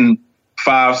was getting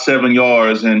 5-7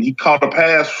 yards, and he caught a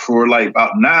pass for like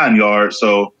about 9 yards.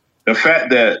 So the fact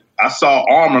that I saw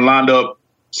Armour lined up,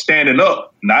 standing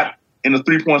up, not in a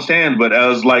 3-point stand, but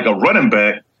as like a running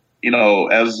back,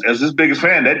 as his biggest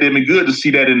fan, that did me good to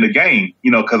see that in the game,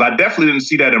 because I definitely didn't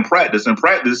see that in practice. In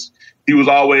practice, he was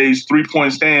always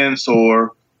 3-point stance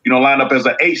or, lined up as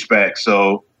an H-back.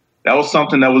 So that was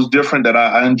something that was different that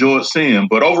I enjoyed seeing.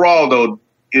 But overall, though,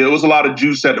 it was a lot of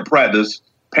juice at the practice.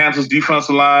 Panthers'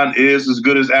 defensive line is as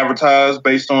good as advertised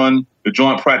based on the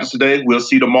joint practice today. We'll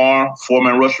see tomorrow.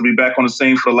 4-man rush will be back on the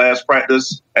scene for the last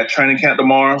practice at training camp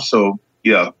tomorrow. So,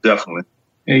 yeah, definitely.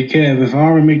 Hey, Kev, if I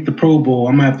ever make the Pro Bowl,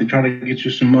 I'm going to have to try to get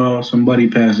you some buddy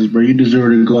passes, bro. You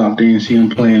deserve to go out there and see him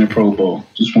play in the Pro Bowl.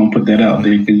 Just want to put that out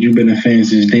there because you've been a fan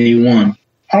since day one.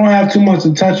 I don't have too much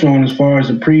to touch on as far as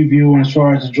the preview and as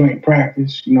far as the joint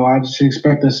practice. I just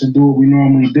expect us to do what we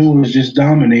normally do, is just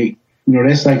dominate.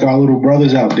 That's like our little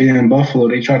brothers out there in Buffalo.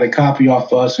 They try to copy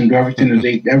off us and do everything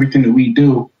that we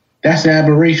do. That's an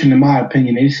aberration in my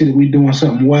opinion. They see that we're doing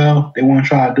something well. They want to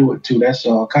try to do it too. That's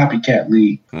a copycat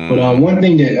league. But one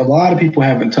thing that a lot of people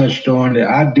haven't touched on that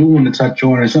I do want to touch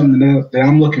on is something that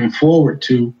I'm looking forward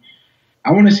to.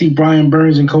 I want to see Brian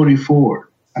Burns and Cody Ford.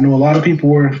 I know a lot of people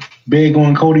were big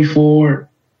on Cody Ford,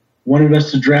 wanted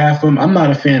us to draft him. I'm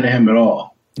not a fan of him at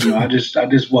all. I just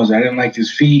wasn't. I didn't like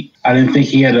his feet. I didn't think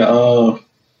he had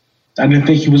I didn't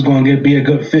think he was going to be a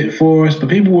good fit for us. But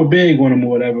people were big on him or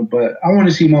whatever. But I want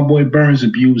to see my boy Burns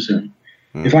abuse him.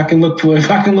 If I can look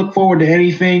forward to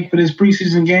anything for this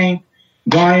preseason game,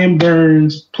 Brian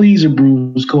Burns, please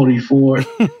abuse Cody Ford.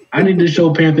 I need to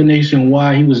show Panther Nation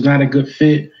why he was not a good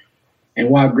fit and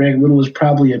why Greg Little is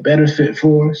probably a better fit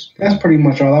for us. That's pretty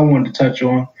much all I wanted to touch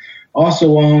on.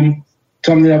 Also,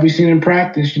 something that we've seen in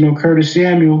practice, Curtis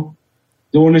Samuel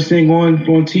doing this thing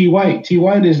on T. White. T.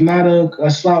 White is not a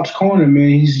slouch corner, man.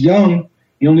 He's young.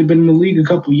 He only been in the league a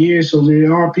couple years, so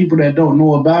there are people that don't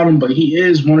know about him, but he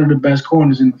is one of the best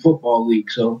corners in the football league.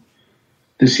 So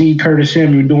to see Curtis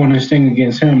Samuel doing this thing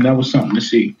against him, that was something to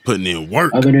see. Putting in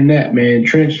work. Other than that, man,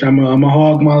 Trench, I'm a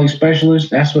hog molly specialist.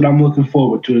 That's what I'm looking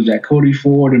forward to, is that Cody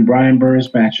Ford and Brian Burns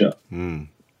matchup.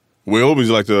 Will, would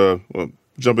you like to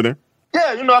jump in there?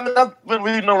 Yeah, I've been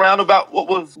reading around about what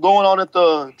was going on at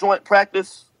the joint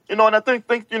practice. And I think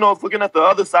if looking at the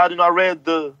other side, I read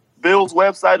the Bills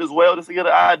website as well just to get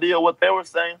an idea of what they were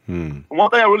saying. And one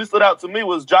thing that really stood out to me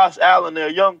was Josh Allen, their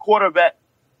young quarterback,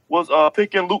 was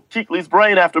picking Luke Kuechly's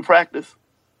brain after practice.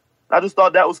 I just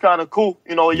thought that was kind of cool.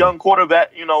 A young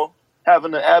quarterback,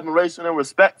 having the admiration and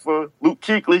respect for Luke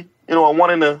Kuechly, and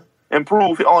wanting to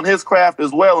improve on his craft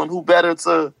as well. And who better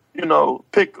to,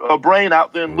 pick a brain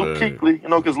out than Luke Kuechly,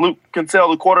 because Luke can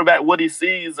tell the quarterback what he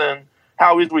sees and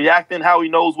how he's reacting, how he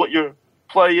knows what your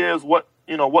play is, what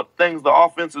things the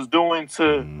offense is doing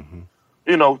to,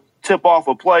 tip off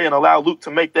a play and allow Luke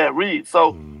to make that read.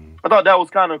 So I thought that was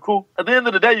kind of cool. At the end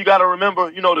of the day, you got to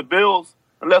remember, the Bills,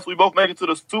 unless we both make it to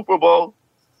the Super Bowl,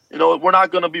 we're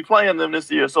not going to be playing them this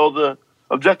year. So the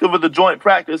objective of the joint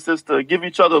practice is to give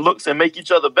each other looks and make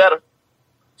each other better.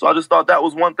 So I just thought that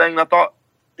was one thing I thought,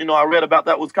 I read about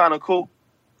that was kind of cool.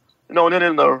 And then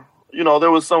in the, there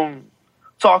was some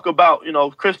talk about,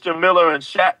 Christian Miller and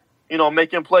Shaq,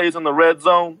 making plays in the red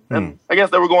zone. And I guess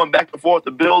they were going back and forth.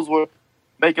 The Bills were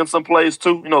making some plays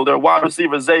too. Their wide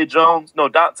receiver, Zay Jones,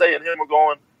 Dante and him were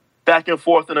going back and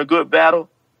forth in a good battle.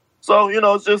 So,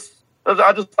 it's just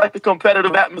I just like the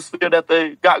competitive atmosphere that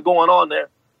they got going on there.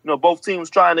 Both teams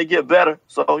trying to get better.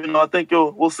 So, I think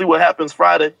we'll see what happens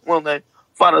Friday when they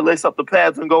finally lace up the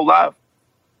pads and go live.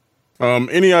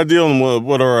 Any idea on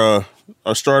what our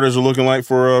starters are looking like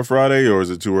for Friday, or is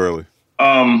it too early?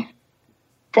 As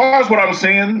far as what I'm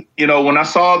seeing, when I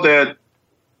saw that,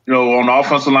 on the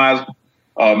offensive line,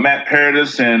 Matt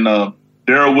Paradis and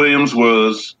Darrell Williams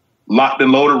was locked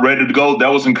and loaded, ready to go, that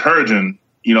was encouraging,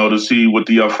 to see with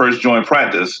the first joint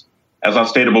practice. As I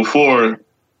stated before,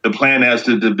 the plan has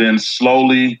to have been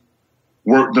slowly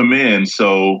work them in.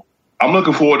 So I'm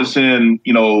looking forward to seeing,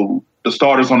 the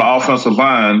starters on the offensive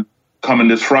line coming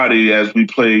this Friday as we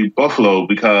play Buffalo,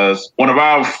 because one of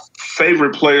our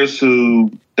favorite players to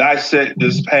dissect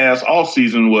this past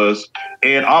offseason was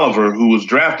Ed Oliver, who was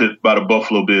drafted by the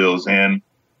Buffalo Bills. And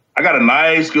I got a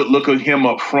nice, good look at him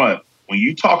up front. When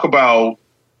you talk about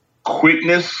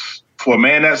quickness for a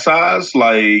man that size,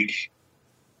 like,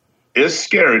 it's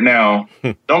scary. Now,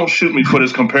 don't shoot me for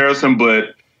this comparison,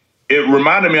 but it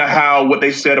reminded me of what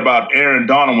they said about Aaron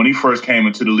Donald when he first came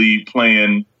into the league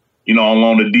playing,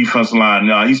 along the defensive line.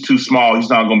 Now, he's too small. He's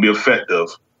not going to be effective.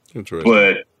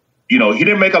 But, he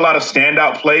didn't make a lot of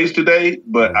standout plays today,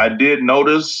 but I did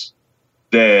notice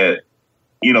that,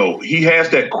 he has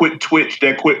that quick twitch,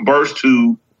 that quick burst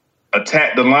to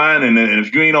attack the line. And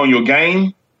if you ain't on your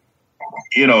game,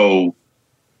 you're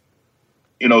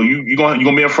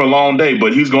gonna be in for a long day.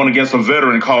 But he's going against a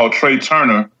veteran called Trey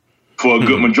Turner for a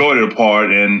good majority of the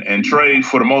part, and Trey,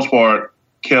 for the most part,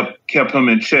 kept him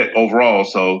in check overall.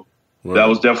 So that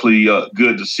was definitely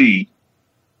good to see.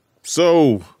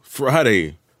 So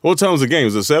Friday, what time is the game?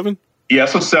 Is it 7? Yeah,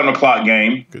 it's a 7:00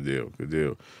 game. Good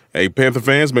deal. Hey, Panther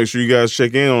fans, make sure you guys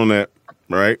check in on that.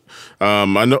 Right, I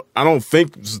don't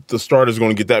think the starter's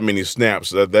going to get that many snaps.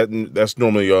 That's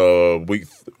normally week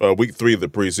 3 of the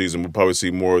preseason. We'll probably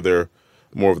see more of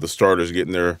the starters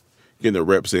getting their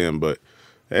reps in. But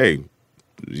hey,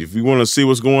 if you want to see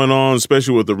what's going on,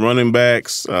 especially with the running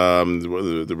backs,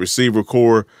 the receiver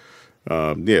core,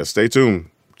 stay tuned.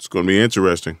 It's going to be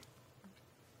interesting.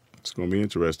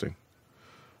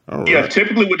 All right. Yeah,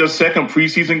 typically with the second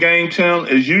preseason game, Tim,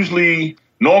 is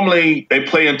normally they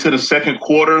play into the second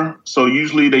quarter. So they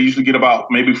usually get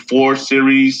about maybe 4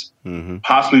 series,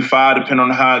 possibly 5, depending on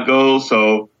how it goes.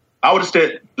 So I would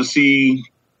expect to see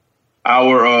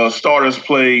our starters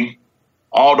play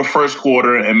all the first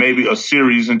quarter and maybe a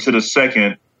series into the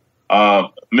second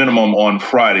minimum on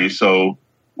Friday. So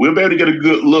we'll be able to get a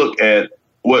good look at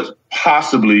what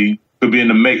possibly could be in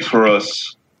the mix for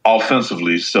us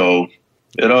offensively. So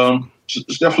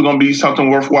it's definitely going to be something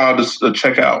worthwhile to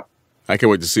check out. I can't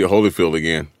wait to see Holyfield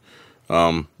again.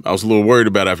 I was a little worried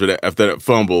about after that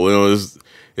fumble.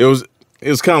 It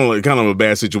was kind of a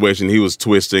bad situation. He was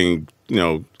twisting,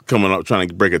 coming up trying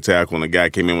to break a tackle, and the guy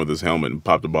came in with his helmet and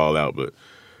popped the ball out. But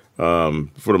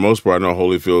for the most part, I know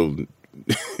Holyfield.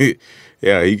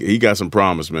 Yeah, he got some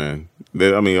promise, man.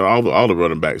 All the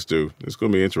running backs do. It's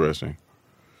going to be interesting.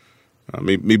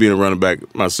 Me being a running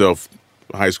back myself,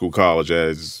 high school, college,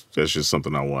 that's just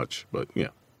something I watch. But yeah.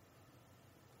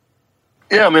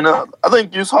 Yeah, I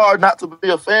think it's hard not to be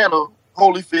a fan of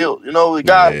Holyfield. The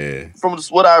guy, from just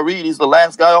what I read, he's the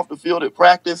last guy off the field at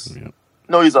practice.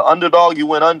 Yeah. He's an underdog. He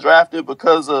went undrafted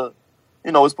because of,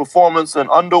 his performance in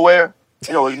underwear,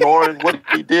 ignoring what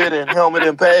he did in helmet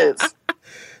and pads.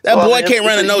 That boy can't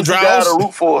run in no draws. You got to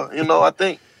root for. I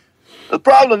think the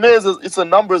problem is it's a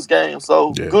numbers game.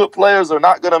 So good players are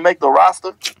not going to make the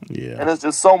roster. Yeah. And it's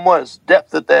just so much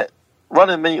depth at that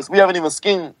running minutes. We haven't even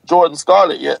schemed Jordan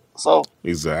Scarlett yet. So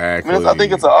exactly. I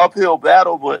think it's an uphill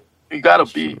battle, but you got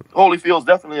to be. Holyfield's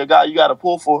definitely a guy you got to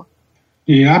pull for.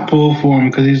 Yeah, I pull for him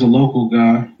because he's a local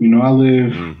guy. I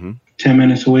live 10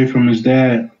 minutes away from his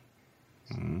dad.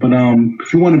 But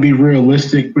if you want to be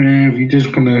realistic, man, if you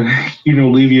just want to,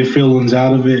 leave your feelings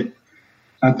out of it,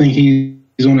 I think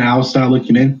he's on the outside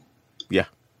looking in. Yeah.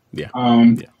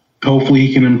 Hopefully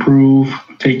he can improve,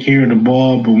 take care of the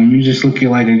ball. But when you just look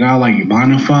at like a guy like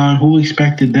Bonifant, who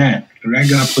expected that? That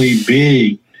guy played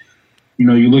big.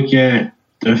 You look at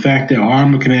the fact that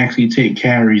Armour can actually take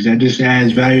carries. That just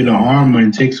adds value to Armour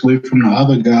and takes away from the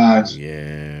other guys.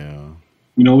 Yeah.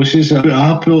 It's just an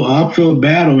uphill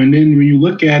battle. And then when you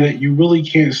look at it, you really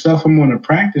can't stuff him on a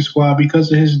practice squad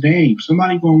because of his name.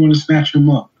 Somebody going to want to snatch him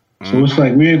up. So it's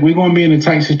like we're going to be in a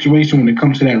tight situation when it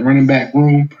comes to that running back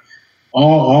room.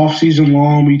 All off season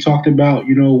long, we talked about,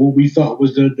 what we thought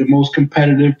was the most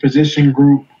competitive position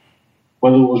group,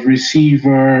 whether it was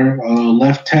receiver,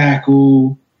 left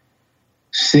tackle,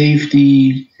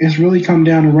 safety. It's really come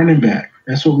down to running back.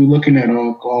 That's what we're looking at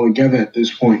all together at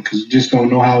this point because you just don't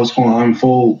know how it's going to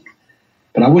unfold.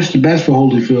 But I wish the best for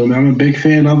Holyfield, man. I'm a big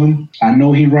fan of him. I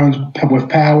know he runs with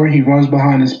power. He runs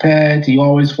behind his pads. He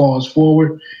always falls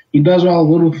forward. He does all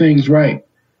the little things right.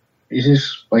 It's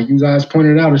just, like you guys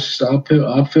pointed out, it's just an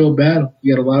uphill battle.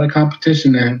 You got a lot of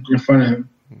competition in front of him.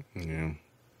 Yeah.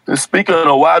 And speaking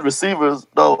of wide receivers,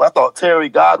 though, I thought Terry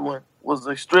Godwin was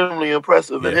extremely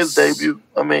impressive in his debut.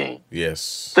 I mean,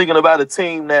 thinking about a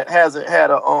team that hasn't had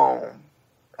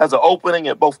has an opening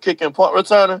at both kick and punt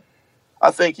returner, I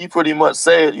think he pretty much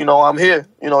said, I'm here.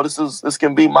 This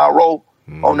can be my role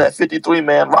on that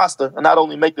 53-man roster, and not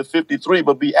only make the 53,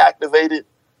 but be activated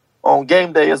on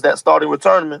game day as that starting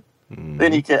returner.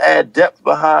 Then he can add depth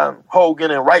behind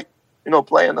Hogan and Wright,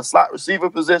 playing the slot receiver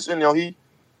position.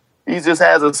 He just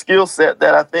has a skill set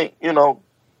that I think,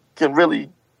 can really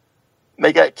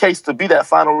make that case to be that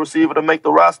final receiver to make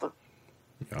the roster.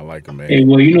 I like him, man. Hey,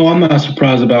 well, I'm not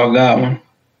surprised about Godwin.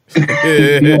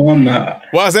 I'm not.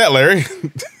 Why is that, Larry?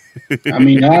 I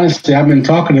mean, honestly, I've been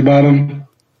talking about him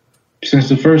since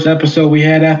the first episode we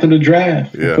had after the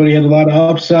draft. Yeah. I thought he had a lot of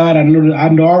upside. I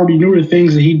already knew the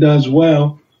things that he does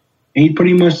well, and he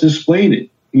pretty much displayed it.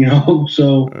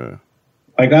 So,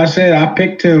 like I said, I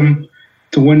picked him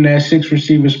to win that 6th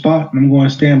receiver spot, and I'm going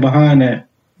to stand behind that.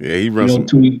 Yeah, he runs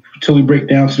until we break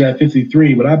down to that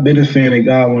 53. But I've been a fan of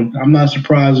Godwin. I'm not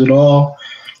surprised at all.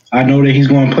 I know that he's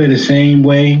going to play the same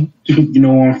way,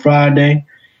 on Friday.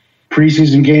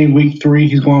 Preseason game, week 3,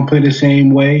 he's going to play the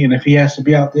same way. And if he has to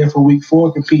be out there for week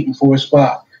 4 competing for a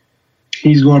spot,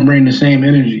 he's going to bring the same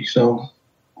energy. So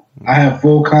I have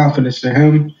full confidence in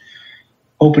him,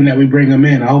 hoping that we bring him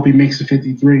in. I hope he makes the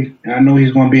 53. And I know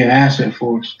he's going to be an asset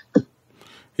for us.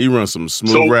 He runs some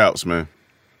smooth routes, man.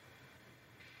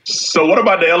 So what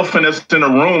about the elephant that's in the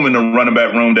room, in the running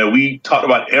back room, that we talked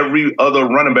about every other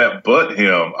running back but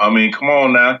him? I mean, come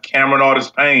on now. Cameron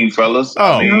Artis-Payne, fellas.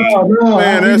 No,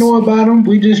 man, we know about him.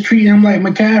 We just treat him like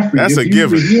McCaffrey. That's a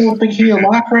given. If you don't think he's a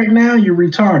lock right now, you're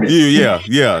retarded.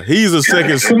 Yeah. He's a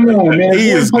second. Come on, man. He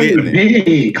is getting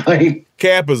big. Like,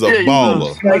 Cap is a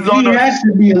baller. He has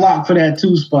to be a lock for that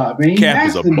 2 spot, man. Cap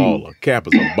is a baller. Cap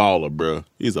is a baller, bro.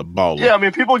 He's a baller. Yeah, I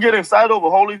mean, people get excited over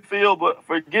Holyfield, but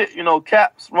forget,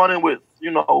 Cap's running with,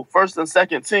 first and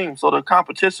second team, so the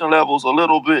competition level's a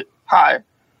little bit higher.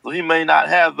 So he may not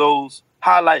have those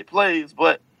highlight plays,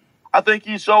 but I think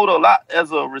he showed a lot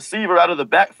as a receiver out of the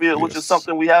backfield, which is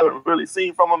something we haven't really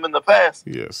seen from him in the past.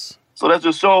 Yes. So that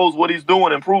just shows what he's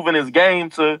doing, improving his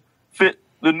game to fit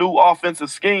the new offensive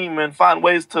scheme and find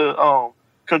ways to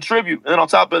contribute. And on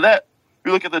top of that,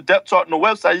 you look at the depth chart on the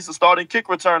website, he's a starting kick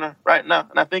returner right now.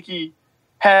 And I think he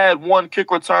had 1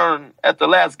 kick return at the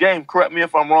last game. Correct me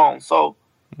if I'm wrong. So,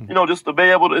 just to be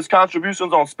able to, his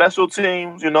contributions on special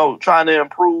teams, trying to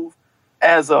improve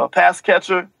as a pass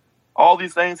catcher, all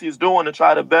these things he's doing to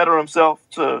try to better himself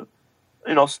to,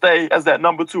 stay as that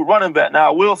number 2 running back. Now,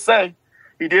 I will say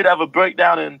he did have a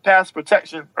breakdown in pass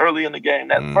protection early in the game.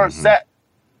 That first sack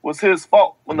was his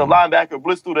fault when the linebacker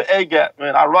blitzed through the A-gap.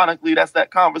 And ironically, that's that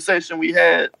conversation we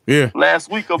had last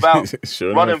week about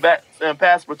running backs and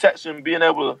pass protection, being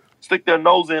able to stick their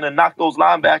nose in and knock those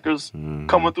linebackers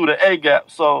coming through the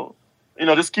A-gap. So,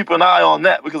 just keep an eye on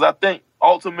that, because I think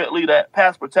ultimately that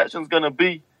pass protection is going to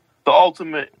be the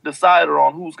ultimate decider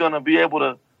on who's going to be able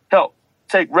to help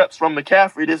take reps from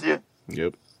McCaffrey this year.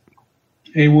 Yep.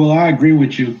 Hey, well, I agree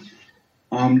with you.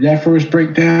 That first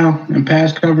breakdown and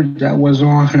pass coverage, that was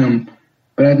on him.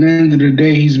 But at the end of the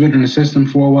day, he's been in the system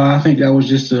for a while. I think that was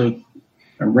just a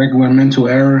regular mental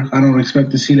error. I don't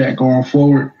expect to see that going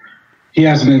forward. He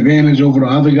has an advantage over the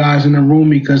other guys in the room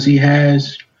because he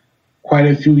has quite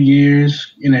a few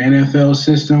years in the NFL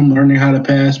system, learning how to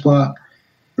pass block.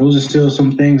 Those are still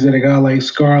some things that a guy like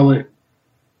Scarlett,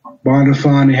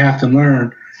 Bondafon, they have to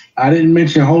learn. I didn't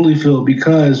mention Holyfield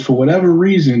because, for whatever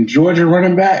reason, Georgia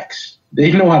running backs, they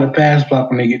know how to pass block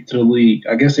when they get to the league.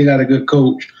 I guess they got a good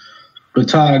coach. But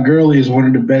Todd Gurley is one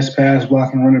of the best pass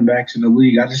blocking running backs in the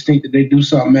league. I just think that they do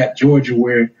something at Georgia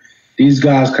where these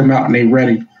guys come out and they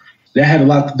ready. That had a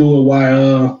lot to do with why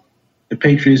the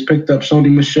Patriots picked up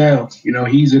Sony Michel.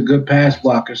 He's a good pass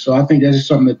blocker. So I think that's just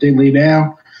something that they lay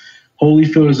down.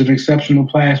 Holyfield is an exceptional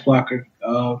pass blocker.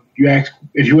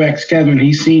 If you ask Kevin,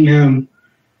 he's seen him,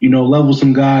 level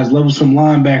some guys, level some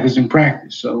linebackers in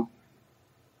practice. So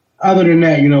other than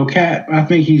that, Cap, I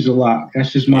think he's a lock.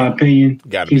 That's just my opinion.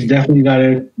 He's definitely got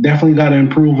to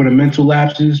improve with the mental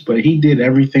lapses, but he did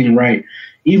everything right.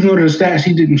 Even though the stats,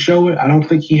 he didn't show it. I don't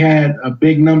think he had a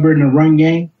big number in the run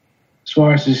game as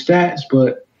far as his stats,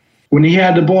 but when he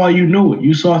had the ball, you knew it.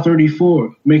 You saw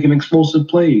 34 making explosive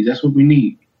plays. That's what we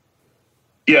need.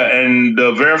 Yeah, and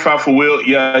verify for Will,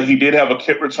 he did have a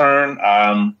kick return.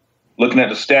 looking at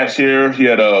the stats here, he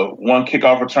had one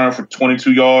kickoff return for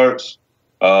 22 yards.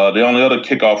 The only other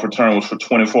kickoff return was for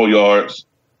 24 yards.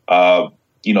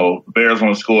 Bears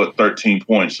only scored 13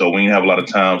 points, so we didn't have a lot of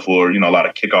time for, a lot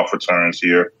of kickoff returns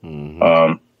here.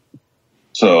 Mm-hmm.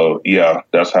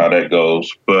 That's how that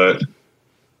goes. But,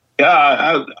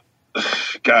 God,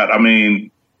 I mean,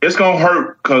 it's going to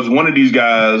hurt because one of these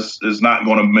guys is not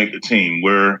going to make the team.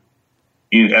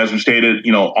 As we stated,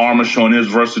 Armor showing his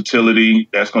versatility.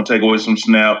 That's going to take away some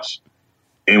snaps.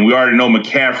 And we already know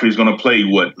McCaffrey is going to play,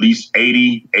 at least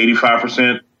 80,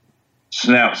 85%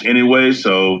 snaps anyway.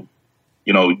 So,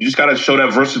 you just got to show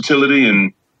that versatility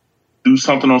and do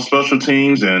something on special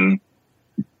teams. And,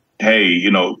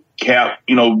 hey, Cap,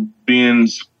 being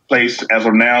placed as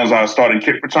of now as our starting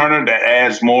kick returner, that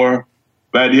adds more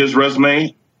value to his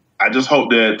resume. I just hope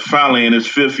that finally in his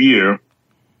 5th year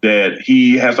that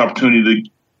he has the opportunity to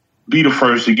be the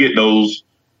first to get those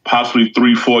possibly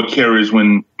 3-4 carries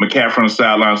when McCaffrey on the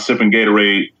sideline sipping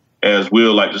Gatorade, as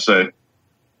Will like to say.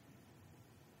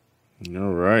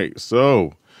 All right.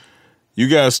 So you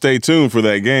guys stay tuned for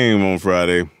that game on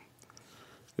Friday.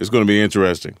 It's going to be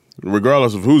interesting.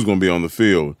 Regardless of who's going to be on the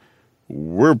field,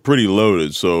 we're pretty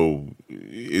loaded, so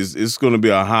it's going to be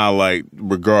a highlight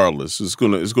regardless. It's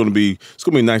going to be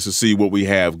nice to see what we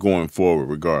have going forward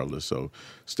regardless. So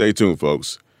stay tuned,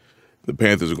 folks. The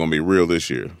Panthers are going to be real this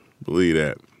year. Believe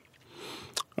that.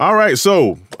 All right,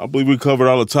 so I believe we covered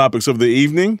all the topics of the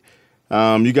evening.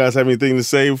 You guys have anything to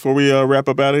say before we wrap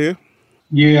up out of here?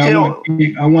 Yeah,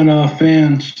 I want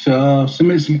fans to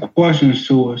submit some questions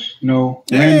to us. Random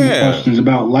questions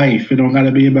about life. It don't got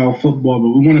to be about football, but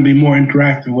we want to be more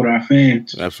interactive with our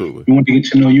fans. Absolutely. We want to get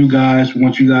to know you guys. We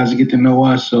want you guys to get to know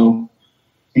us. So,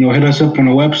 hit us up on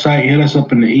the website, hit us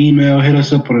up in the email, hit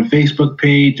us up on the Facebook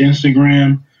page,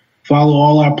 Instagram. Follow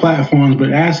all our platforms,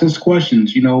 but ask us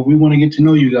questions. We want to get to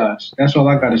know you guys. That's all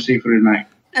I got to say for tonight.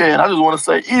 Yeah, and I just want to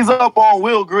say, ease up on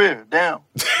Will Greer. Damn.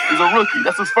 He's a rookie.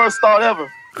 That's his first start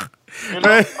ever.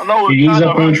 I know he's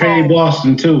up on Trey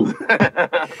Boston, too.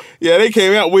 Yeah, they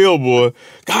came out, Will, boy.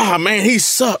 God, man, he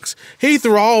sucks. He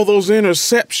threw all those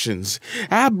interceptions.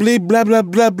 I believe blah, blah,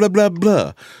 blah, blah, blah,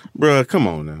 blah. Bruh, come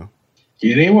on now.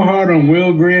 Yeah, they were hard on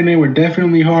Will Greer, and they were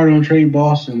definitely hard on Trey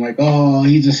Boston. Like,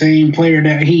 he's the same player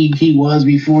that he was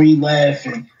before he left.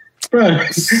 And, bro,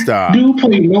 stop. Dude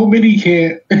played no mini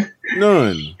camp.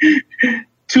 None.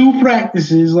 2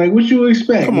 practices. Like, what you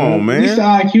expect? Come on, man. At least the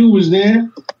IQ was there.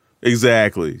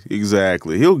 Exactly.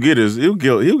 He'll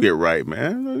get right,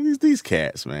 man. These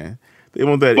cats, man. They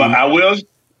want that. But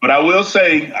I will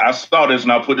say, I saw this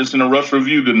and I put this in a Rush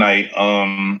review tonight.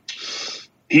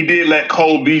 He did let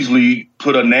Cole Beasley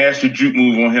put a nasty juke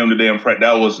move on him today in practice.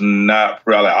 That was not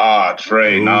probably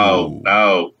Trey. Ooh.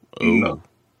 No.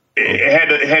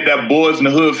 It had that boys in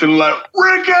the hood feeling like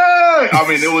Ricky. I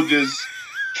mean, it was just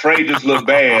Trey just looked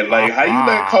bad. Like, how you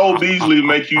let Cole Beasley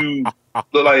make you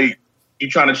look like you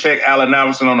trying to check Allen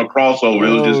Iverson on a crossover?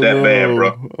 It was just that bad,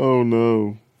 bro. Oh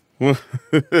no.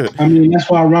 I mean, that's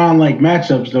why Ron like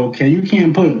matchups though. Okay, you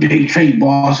can't put big Trey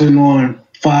Boston on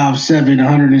 5'7",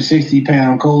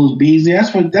 160-pound Cole Beasley. That's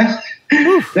for Kevon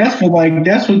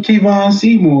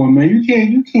Seymour, man. You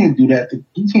can't do that.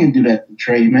 You can't do that to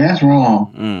Trey, man. That's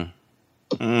wrong.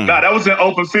 Nah, that was in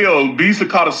open field. Beasley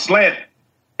caught a slant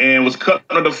and was cutting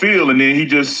under the field, and then he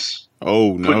just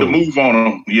put the move on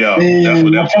him. Yeah,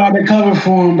 man, I tried to cover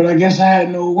for him, but I guess I had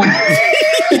no way.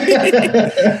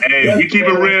 Hey, we keep it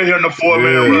real here in the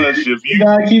 4-man rush. If you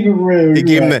gotta keep it real, he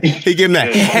gave him that. You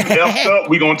effed up,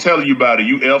 we gonna tell you about it.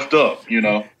 You effed up,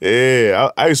 Yeah,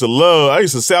 I used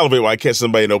to salivate when I catch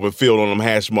somebody in open field on them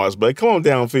hash marks. But come on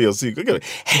downfield, see, look at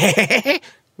it.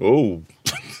 Oh,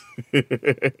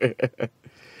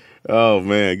 oh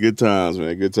man, good times,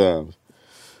 man, good times.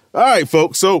 All right,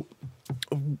 folks. So,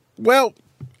 well.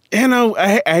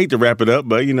 I hate to wrap it up,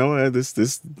 but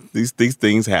these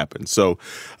things happen. So,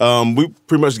 we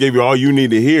pretty much gave you all you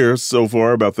need to hear so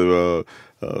far about the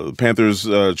Panthers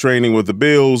training with the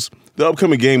Bills, the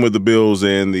upcoming game with the Bills,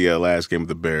 and the last game with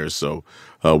the Bears. So,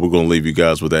 we're going to leave you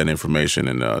guys with that information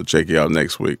and check you out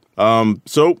next week.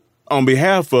 So, on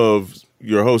behalf of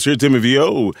your host here, Timmy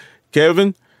V.O.,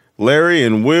 Kevin, Larry,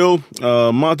 and Will,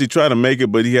 Monty tried to make it,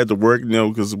 but he had to work,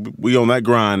 because we on that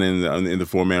grind in the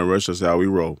 4-man rush. That's how we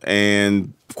roll.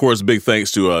 And, of course, big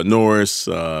thanks to Norris,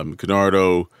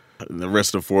 Canardo, and the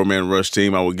rest of the 4-man rush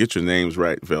team. I will get your names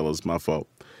right, fellas. My fault.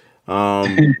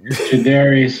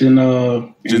 Jadarius and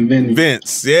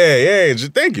Vince. Yeah.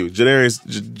 Thank you.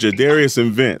 Jadarius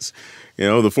and Vince. The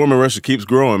 4-man rush keeps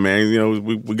growing, man.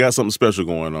 We got something special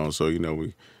going on, so,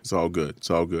 it's all good.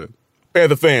 It's all good.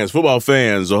 Panther fans, football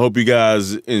fans, I hope you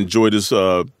guys enjoyed this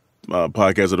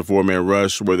podcast of the Four Man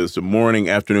Rush, whether it's the morning,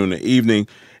 afternoon, or evening.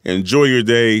 Enjoy your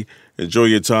day. Enjoy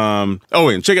your time. Oh,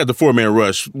 and check out the Four Man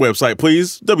Rush website,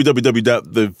 please.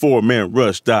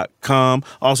 www.thefourmanrush.com.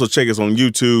 Also, check us on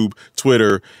YouTube,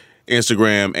 Twitter,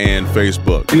 Instagram, and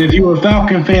Facebook. And if you're a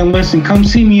Falcon fan, listen, come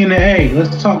see me in the A.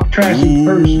 Let's talk trash in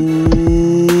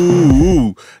person.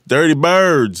 Ooh, Dirty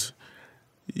Birds,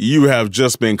 you have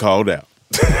just been called out.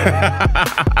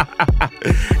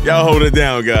 Y'all hold it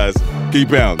down, guys. Keep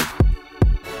pounding.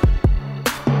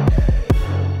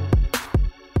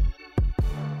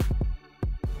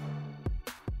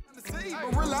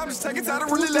 I'm just taking time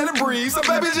to really let it breathe. So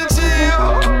baby, just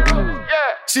chill.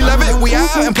 She love it. We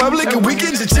out in public and we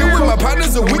can just chill with my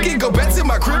partners, and we can go back to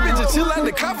my crib and just chill out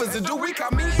the covers and do we call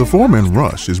me. The Four Man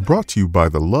Rush is brought to you by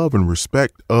the love and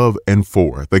respect of and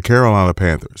for the Carolina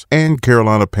Panthers and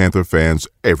Carolina Panther fans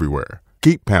everywhere.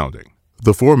 Keep pounding.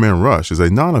 The Four Man Rush is a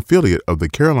non-affiliate of the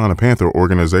Carolina Panther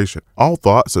organization. All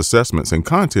thoughts, assessments, and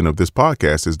content of this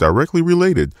podcast is directly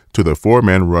related to the Four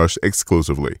Man Rush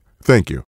exclusively. Thank you.